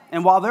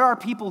 And while there are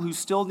people who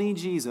still need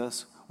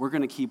Jesus, we're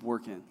going to keep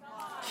working.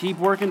 Keep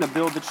working to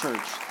build the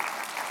church.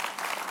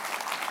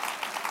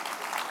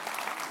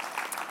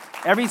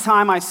 Every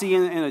time I see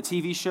in a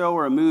TV show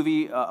or a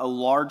movie a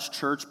large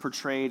church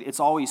portrayed, it's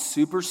always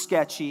super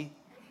sketchy,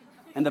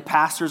 and the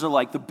pastors are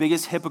like the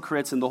biggest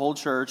hypocrites in the whole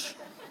church.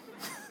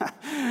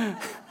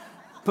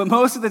 But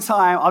most of the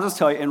time, I'll just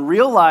tell you, in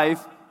real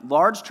life,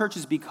 large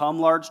churches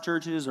become large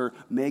churches or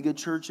mega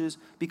churches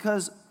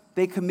because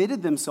they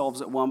committed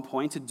themselves at one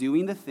point to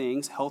doing the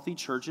things healthy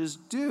churches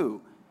do.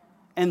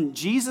 And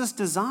Jesus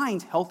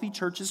designed healthy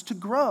churches to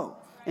grow.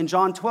 In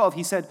John 12,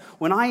 He said,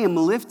 when I am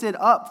lifted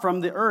up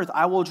from the earth,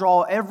 I will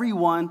draw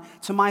everyone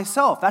to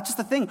myself. That's just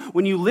the thing.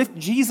 When you lift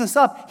Jesus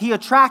up, He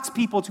attracts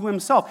people to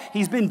Himself.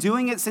 He's been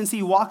doing it since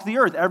He walked the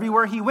earth.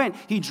 Everywhere He went,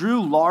 He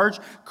drew large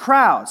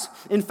crowds.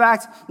 In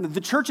fact,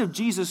 the Church of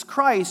Jesus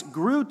Christ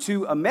grew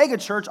to a mega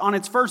church on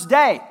its first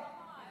day.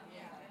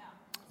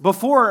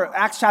 Before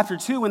Acts chapter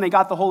 2, when they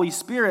got the Holy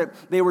Spirit,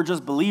 they were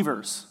just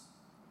believers.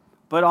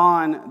 But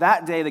on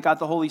that day, they got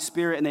the Holy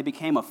Spirit and they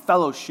became a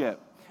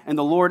fellowship. And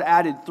the Lord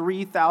added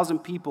 3,000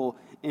 people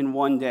in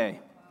one day.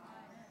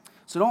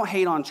 So don't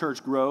hate on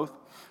church growth.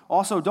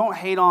 Also, don't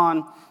hate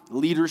on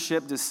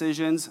leadership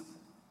decisions.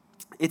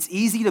 It's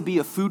easy to be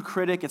a food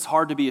critic. It's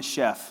hard to be a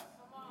chef.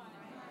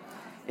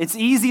 It's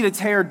easy to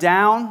tear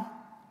down.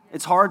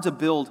 It's hard to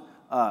build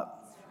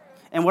up.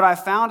 And what I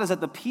found is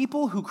that the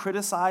people who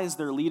criticize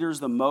their leaders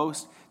the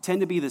most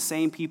tend to be the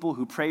same people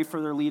who pray for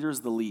their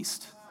leaders the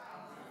least.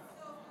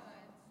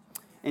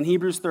 In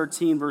Hebrews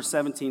 13, verse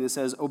 17, it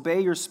says,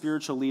 "Obey your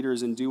spiritual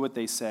leaders and do what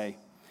they say.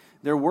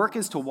 Their work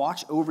is to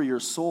watch over your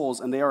souls,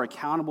 and they are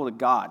accountable to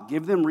God.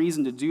 Give them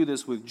reason to do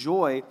this with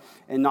joy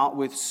and not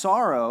with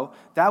sorrow.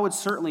 That would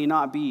certainly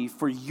not be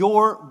for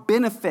your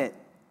benefit."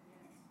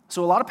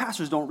 So a lot of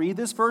pastors don't read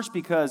this verse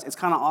because it's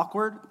kind of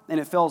awkward and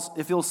it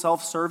feels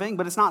self-serving,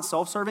 but it's not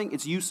self-serving,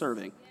 it's you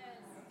serving.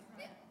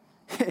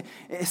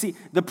 See,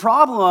 the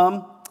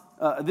problem,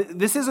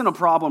 this isn't a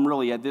problem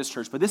really at this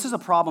church, but this is a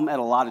problem at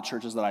a lot of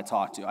churches that I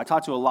talk to. I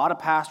talk to a lot of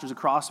pastors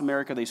across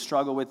America. They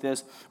struggle with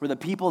this, where the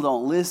people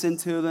don't listen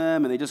to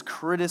them and they just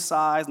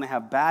criticize and they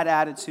have bad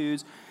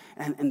attitudes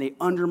and they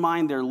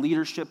undermine their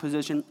leadership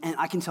position. And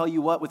I can tell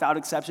you what, without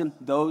exception,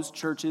 those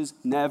churches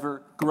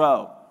never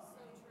grow.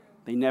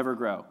 They never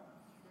grow.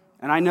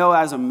 And I know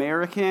as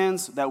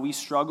Americans that we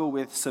struggle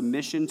with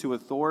submission to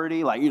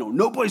authority. Like,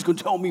 nobody's going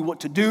to tell me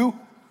what to do.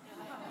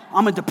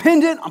 I'm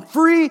independent. I'm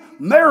free.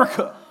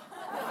 America.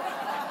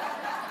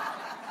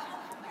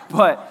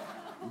 But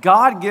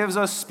God gives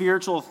us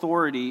spiritual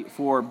authority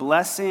for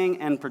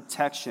blessing and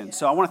protection.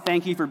 So I want to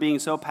thank you for being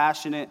so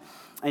passionate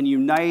and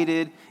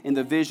united in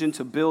the vision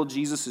to build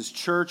Jesus'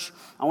 church.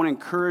 I want to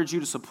encourage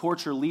you to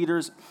support your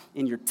leaders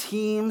in your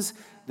teams,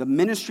 the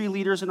ministry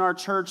leaders in our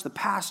church, the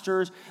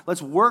pastors.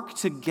 Let's work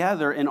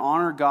together and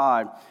honor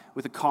God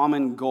with a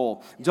common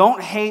goal.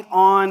 Don't hate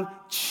on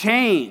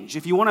change.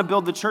 If you want to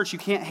build the church, you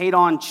can't hate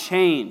on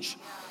change.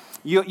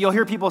 You'll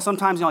hear people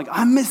sometimes, like,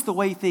 I miss the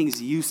way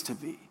things used to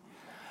be.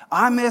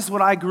 I miss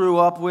what I grew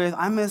up with.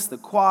 I miss the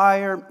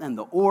choir and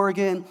the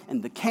organ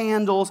and the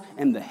candles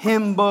and the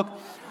hymn book.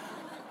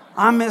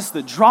 I miss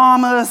the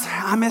dramas.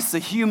 I miss the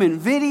human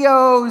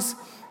videos.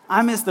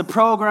 I miss the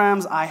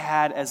programs I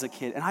had as a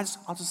kid. And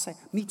I'll just say,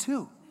 me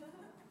too.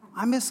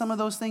 I miss some of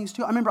those things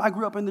too. I remember I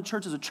grew up in the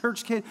church as a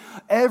church kid.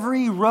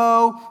 Every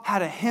row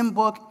had a hymn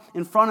book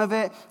in front of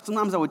it.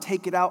 Sometimes I would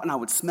take it out and I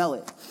would smell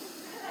it.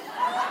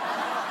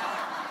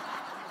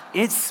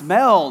 It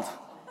smelled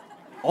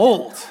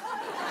old.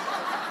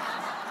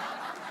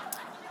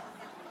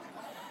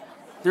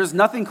 There's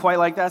nothing quite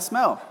like that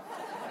smell.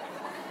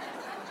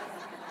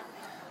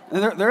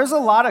 There's a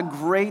lot of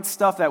great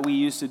stuff that we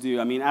used to do.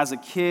 I mean, as a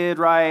kid,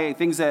 right?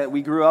 Things that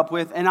we grew up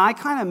with. And I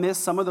kind of miss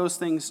some of those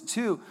things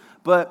too.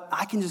 But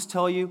I can just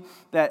tell you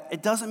that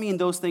it doesn't mean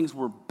those things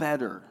were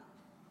better.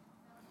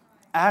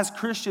 As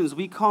Christians,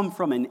 we come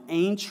from an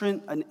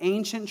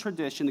ancient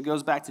tradition that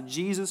goes back to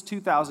Jesus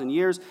 2,000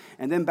 years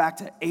and then back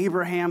to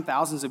Abraham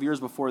thousands of years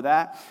before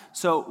that.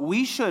 So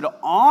we should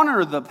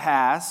honor the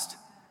past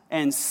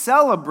and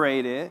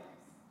celebrate it,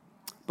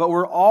 but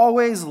we're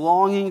always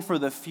longing for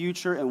the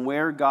future and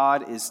where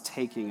God is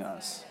taking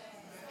us.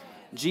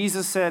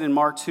 Jesus said in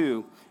Mark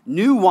 2,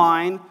 "New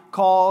wine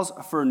calls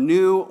for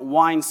new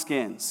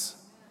wineskins."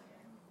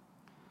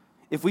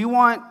 If we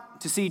want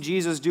to see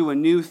Jesus do a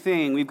new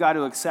thing, we've got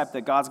to accept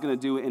that God's going to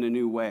do it in a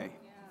new way.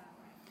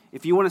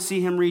 If you want to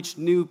see him reach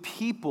new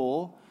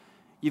people,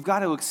 you've got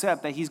to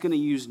accept that he's going to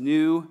use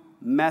new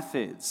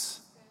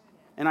methods.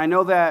 And I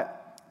know that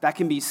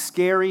can be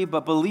scary,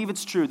 but believe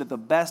it's true that the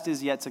best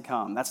is yet to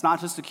come. That's not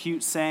just a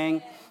cute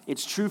saying.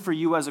 It's true for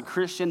you as a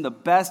Christian. The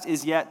best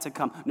is yet to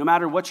come. No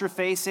matter what you're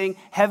facing,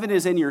 heaven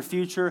is in your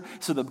future,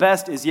 so the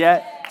best is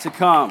yet to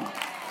come.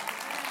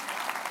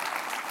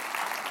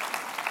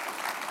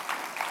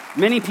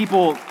 Many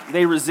people,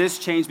 they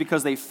resist change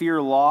because they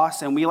fear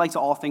loss, and we like to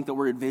all think that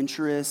we're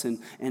adventurous and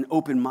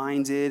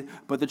open-minded,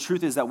 but the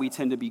truth is that we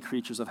tend to be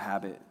creatures of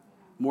habit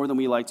more than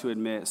we like to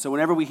admit. So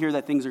whenever we hear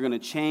that things are going to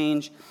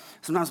change,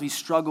 sometimes we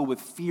struggle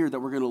with fear that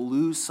we're going to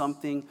lose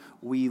something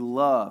we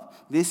love.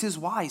 This is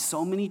why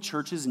so many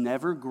churches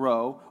never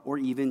grow or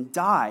even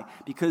die,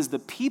 because the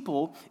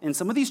people in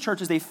some of these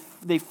churches,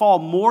 they fall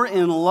more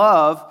in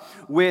love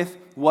with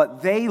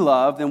what they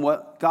love than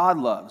what God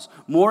loves.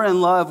 More in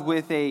love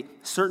with a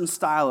certain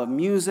style of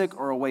music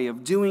or a way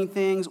of doing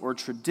things or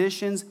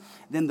traditions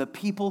than the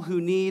people who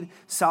need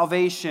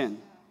salvation.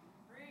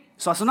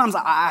 So sometimes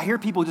I hear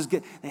people just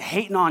get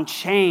hating on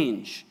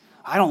change.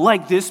 I don't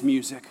like this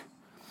music.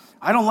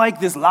 I don't like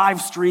this live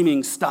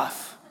streaming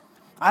stuff.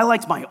 I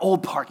liked my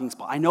old parking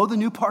spot. I know the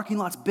new parking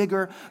lot's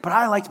bigger, but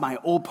I liked my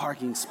old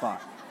parking spot.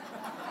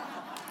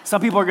 Some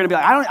people are going to be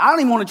like, I don't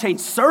even want to change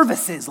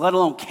services, let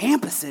alone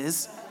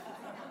campuses.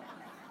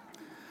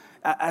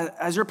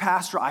 As your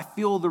pastor, I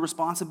feel the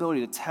responsibility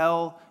to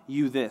tell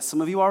you this.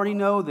 Some of you already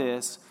know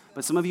this,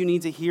 but some of you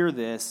need to hear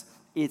this.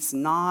 It's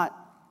not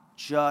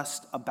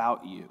just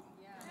about you.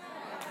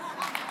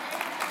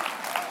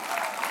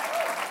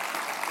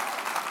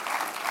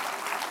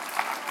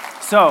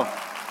 So,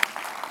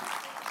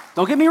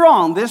 don't get me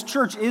wrong, this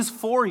church is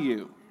for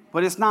you,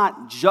 but it's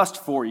not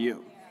just for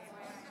you.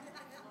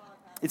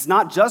 It's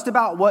not just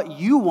about what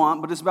you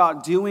want, but it's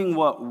about doing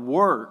what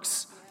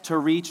works to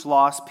reach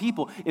lost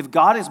people. If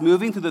God is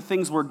moving through the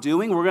things we're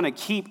doing, we're going to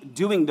keep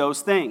doing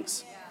those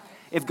things.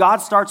 If God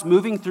starts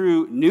moving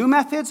through new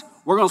methods,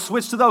 we're going to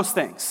switch to those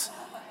things.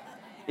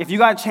 If you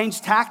got to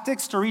change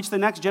tactics to reach the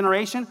next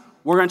generation,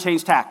 we're going to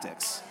change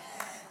tactics.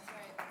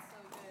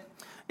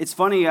 It's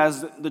funny,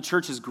 as the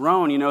church has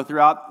grown,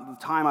 throughout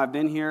the time I've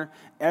been here,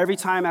 every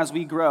time as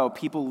we grow,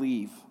 people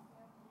leave.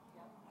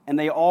 And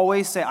they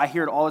always say, I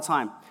hear it all the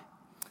time,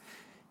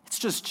 it's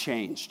just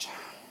changed.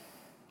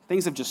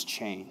 Things have just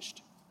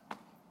changed.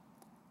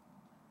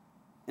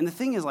 And the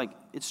thing is,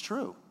 it's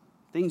true.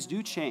 Things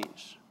do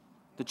change.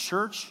 The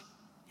church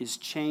is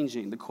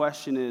changing. The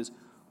question is,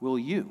 will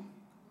you?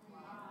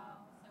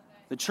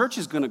 The church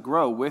is going to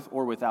grow with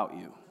or without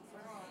you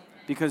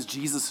because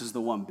Jesus is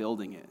the one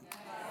building it.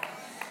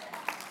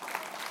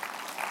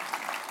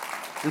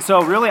 And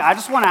so really, I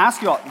just want to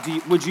ask you all,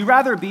 would you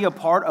rather be a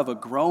part of a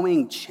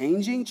growing,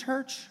 changing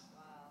church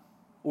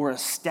or a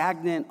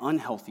stagnant,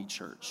 unhealthy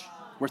church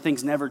where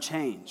things never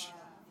change?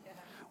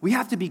 We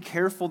have to be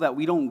careful that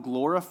we don't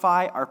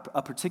glorify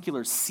a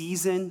particular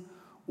season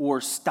or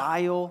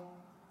style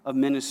of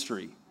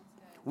ministry.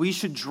 We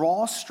should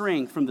draw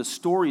strength from the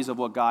stories of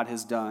what God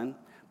has done,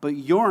 but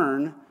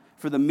yearn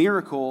for the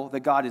miracle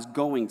that God is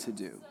going to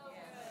do.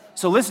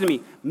 So listen to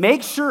me.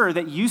 Make sure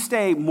that you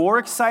stay more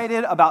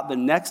excited about the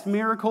next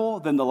miracle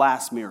than the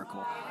last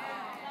miracle.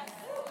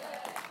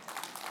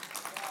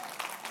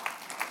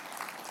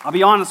 I'll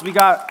be honest, we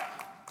got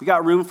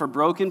room for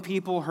broken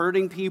people,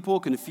 hurting people,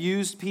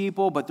 confused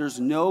people, but there's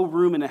no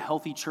room in a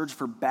healthy church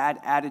for bad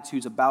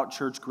attitudes about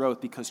church growth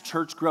because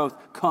church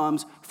growth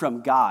comes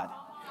from God.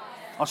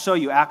 I'll show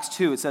you, Acts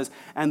 2, it says,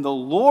 and the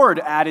Lord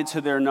added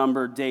to their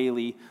number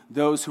daily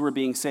those who were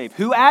being saved.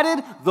 Who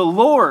added? The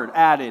Lord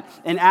added.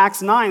 In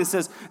Acts 9, it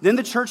says, then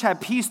the church had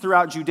peace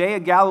throughout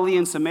Judea, Galilee,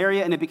 and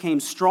Samaria, and it became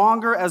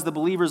stronger as the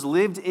believers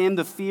lived in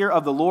the fear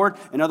of the Lord.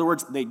 In other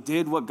words, they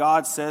did what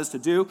God says to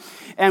do.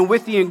 And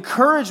with the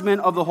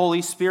encouragement of the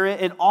Holy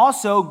Spirit, it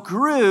also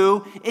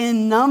grew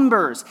in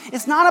numbers.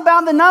 It's not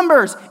about the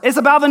numbers, it's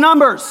about the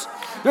numbers.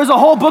 There's a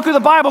whole book of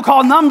the Bible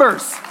called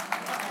Numbers.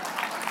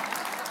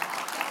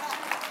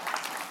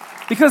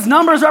 Because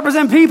numbers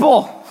represent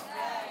people.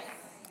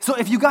 So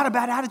if you got a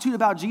bad attitude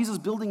about Jesus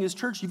building his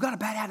church, you've got a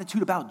bad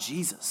attitude about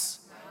Jesus.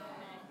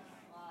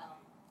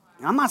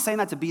 And I'm not saying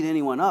that to beat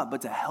anyone up,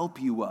 but to help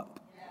you up.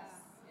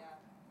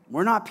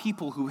 We're not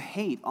people who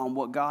hate on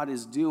what God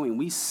is doing.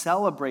 We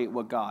celebrate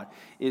what God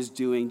is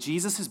doing.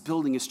 Jesus is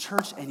building his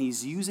church, and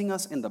he's using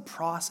us in the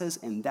process,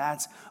 and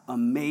that's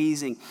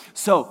amazing.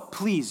 So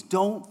please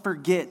don't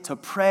forget to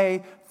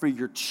pray for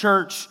your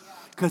church,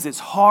 because it's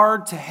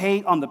hard to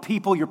hate on the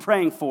people you're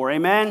praying for.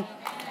 Amen?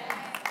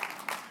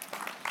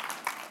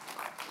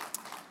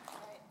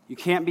 You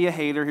can't be a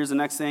hater. Here's the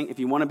next thing. If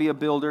you want to be a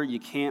builder, you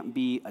can't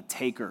be a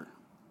taker.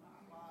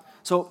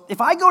 So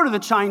if I go to the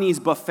Chinese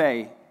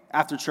buffet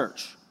after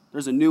church,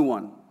 there's a new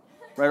one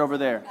right over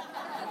there.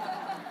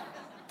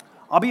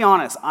 I'll be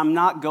honest, I'm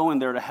not going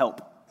there to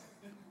help.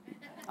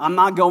 I'm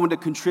not going to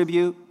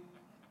contribute.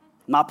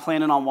 I'm not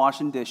planning on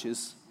washing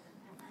dishes.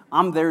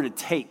 I'm there to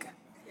take.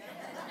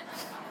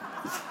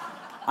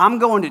 I'm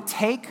going to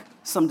take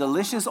some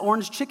delicious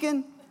orange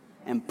chicken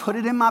and put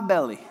it in my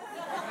belly.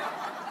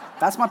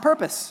 That's my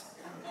purpose.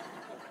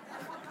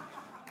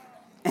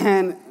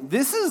 And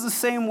this is the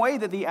same way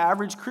that the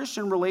average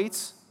Christian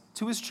relates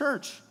to his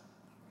church.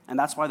 And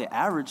that's why the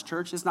average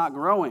church is not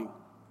growing,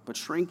 but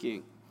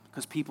shrinking.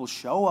 Because people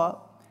show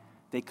up,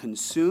 they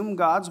consume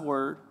God's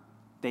word,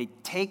 they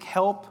take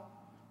help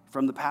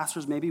from the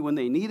pastors maybe when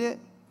they need it,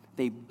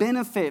 they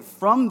benefit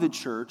from the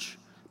church,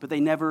 but they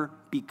never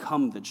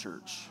become the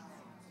church.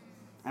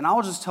 And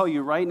I'll just tell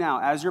you right now,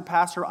 as your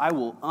pastor, I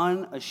will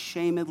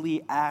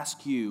unashamedly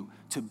ask you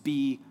to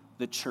be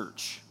the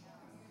church.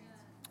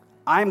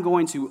 I'm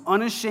going to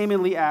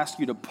unashamedly ask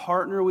you to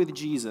partner with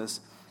Jesus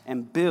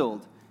and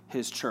build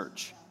his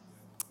church,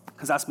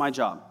 because that's my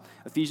job.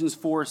 Ephesians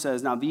 4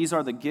 says, now these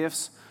are the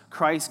gifts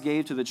Christ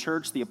gave to the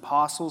church, the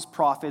apostles,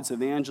 prophets,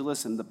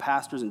 evangelists, and the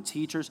pastors and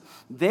teachers.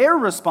 Their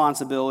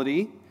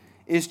responsibility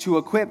is to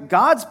equip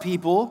God's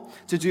people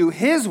to do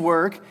his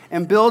work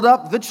and build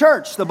up the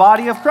church, the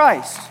body of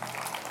Christ.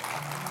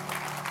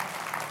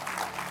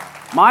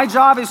 My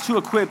job is to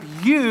equip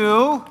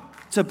you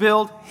to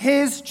build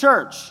his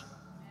church.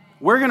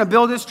 We're going to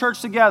build this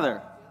church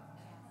together.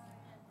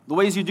 The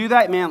ways you do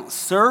that, man,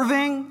 serve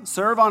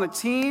on a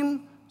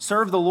team,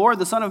 serve the Lord.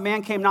 The Son of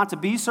Man came not to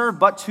be served,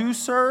 but to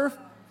serve.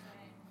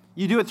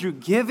 You do it through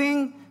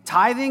giving.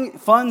 Tithing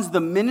funds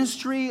the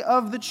ministry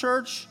of the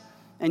church.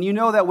 And you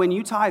know that when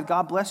you tithe,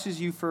 God blesses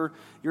you for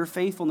your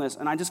faithfulness.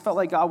 And I just felt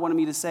like God wanted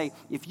me to say,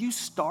 if you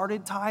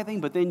started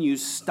tithing, but then you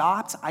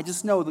stopped, I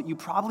just know that you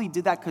probably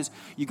did that because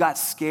you got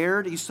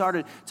scared. You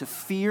started to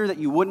fear that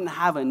you wouldn't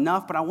have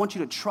enough. But I want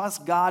you to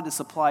trust God to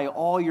supply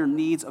all your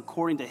needs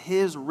according to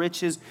his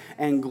riches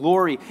and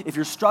glory. If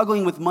you're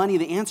struggling with money,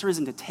 the answer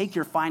isn't to take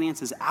your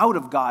finances out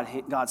of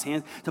God's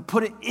hands. To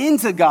put it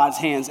into God's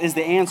hands is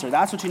the answer.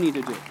 That's what you need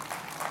to do.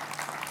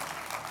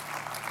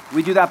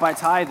 We do that by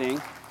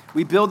tithing.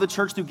 We build the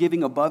church through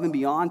giving above and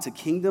beyond to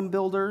kingdom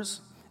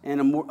builders. and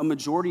a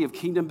majority of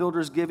Kingdom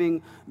Builders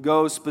giving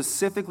goes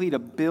specifically to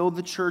build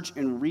the church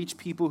and reach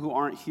people who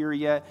aren't here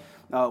yet.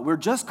 We're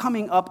just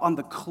coming up on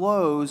the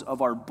close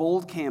of our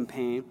Bold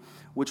campaign,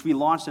 which we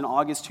launched in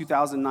August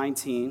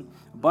 2019.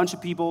 A bunch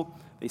of people,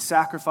 they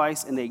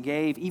sacrificed and they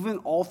gave, even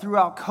all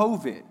throughout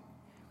COVID.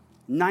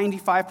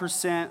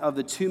 95% of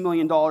the $2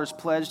 million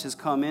pledged has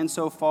come in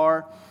so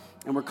far,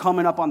 and we're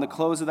coming up on the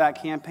close of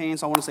that campaign,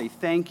 so I want to say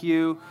thank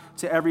you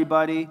to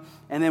everybody.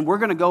 And then we're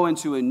going to go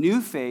into a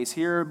new phase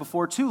here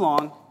before too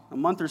long, a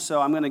month or so.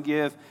 I'm going to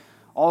give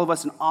all of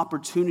us an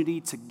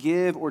opportunity to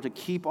give or to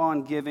keep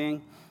on giving.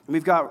 And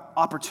we've got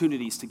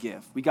opportunities to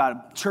give. We got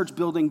a church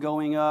building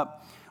going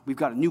up. We've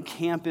got a new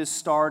campus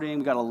starting.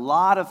 We've got a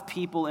lot of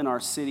people in our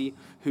city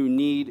who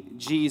need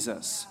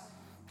Jesus.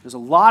 There's a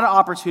lot of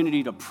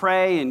opportunity to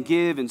pray and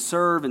give and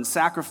serve and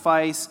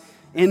sacrifice,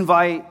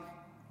 invite,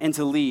 and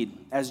to lead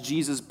as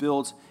Jesus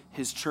builds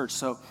his church.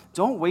 So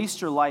don't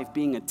waste your life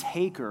being a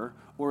taker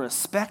or a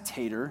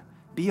spectator.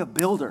 Be a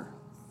builder.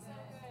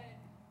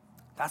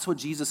 That's what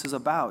Jesus is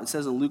about. It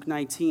says in Luke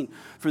 19,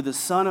 "For the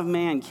Son of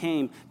Man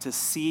came to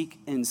seek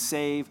and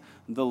save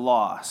the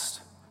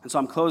lost." And so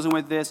I'm closing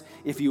with this.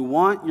 If you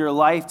want your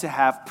life to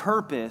have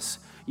purpose,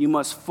 you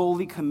must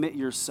fully commit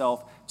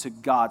yourself to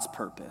God's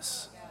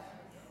purpose.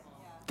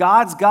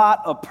 God's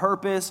got a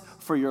purpose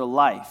for your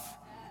life.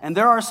 And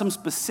there are some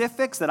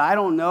specifics that I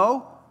don't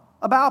know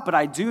about, but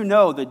I do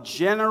know the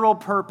general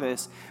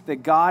purpose that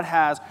God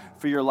has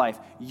for your life.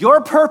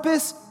 Your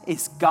purpose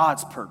is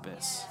God's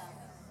purpose.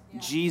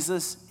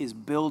 Jesus is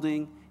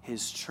building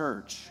his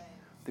church.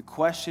 The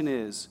question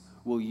is,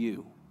 will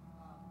you?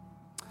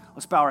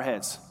 Let's bow our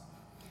heads.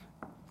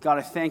 God,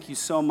 I thank you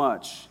so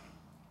much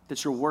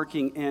that you're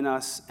working in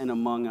us and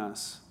among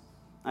us.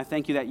 I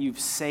thank you that you've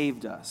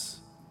saved us.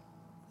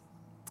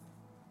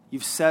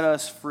 You've set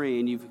us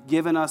free, and you've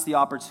given us the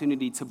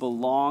opportunity to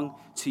belong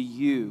to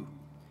you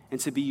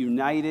and to be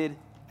united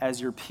as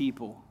your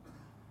people.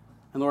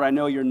 And Lord, I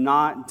know you're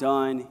not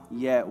done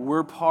yet.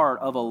 We're part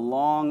of a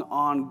long,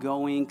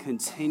 ongoing,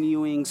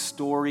 continuing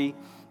story,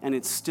 and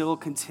it's still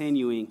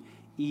continuing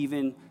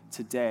even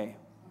today.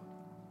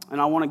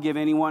 And I want to give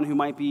anyone who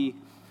might be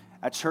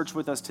at church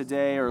with us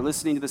today or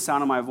listening to the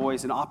sound of my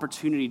voice an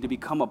opportunity to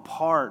become a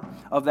part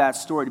of that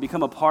story, to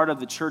become a part of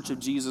the church of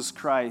Jesus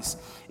Christ.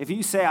 If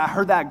you say, I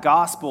heard that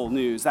gospel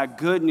news, that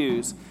good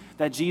news,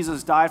 that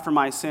Jesus died for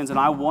my sins, and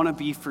I want to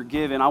be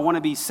forgiven. I want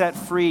to be set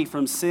free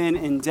from sin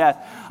and death.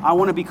 I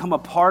want to become a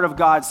part of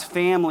God's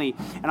family,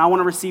 and I want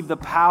to receive the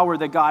power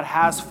that God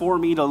has for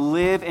me to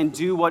live and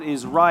do what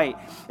is right.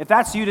 If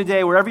that's you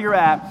today, wherever you're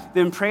at,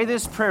 then pray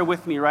this prayer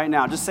with me right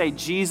now. Just say,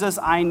 Jesus,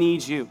 I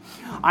need you.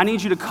 I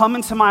need you to come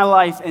into my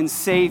life and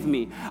save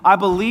me. I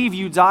believe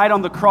you died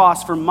on the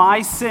cross for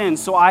my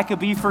sins so I could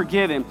be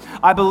forgiven.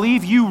 I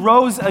believe you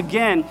rose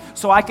again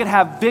so I could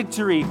have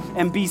victory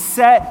and be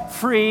set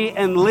free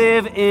and live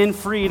in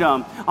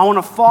freedom. I want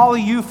to follow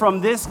you from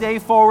this day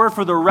forward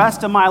for the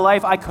rest of my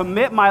life. I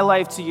commit my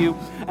life to you,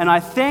 and I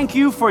thank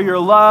you for your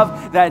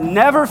love that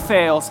never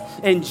fails.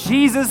 In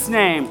Jesus'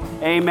 name,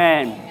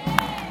 amen.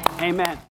 Amen.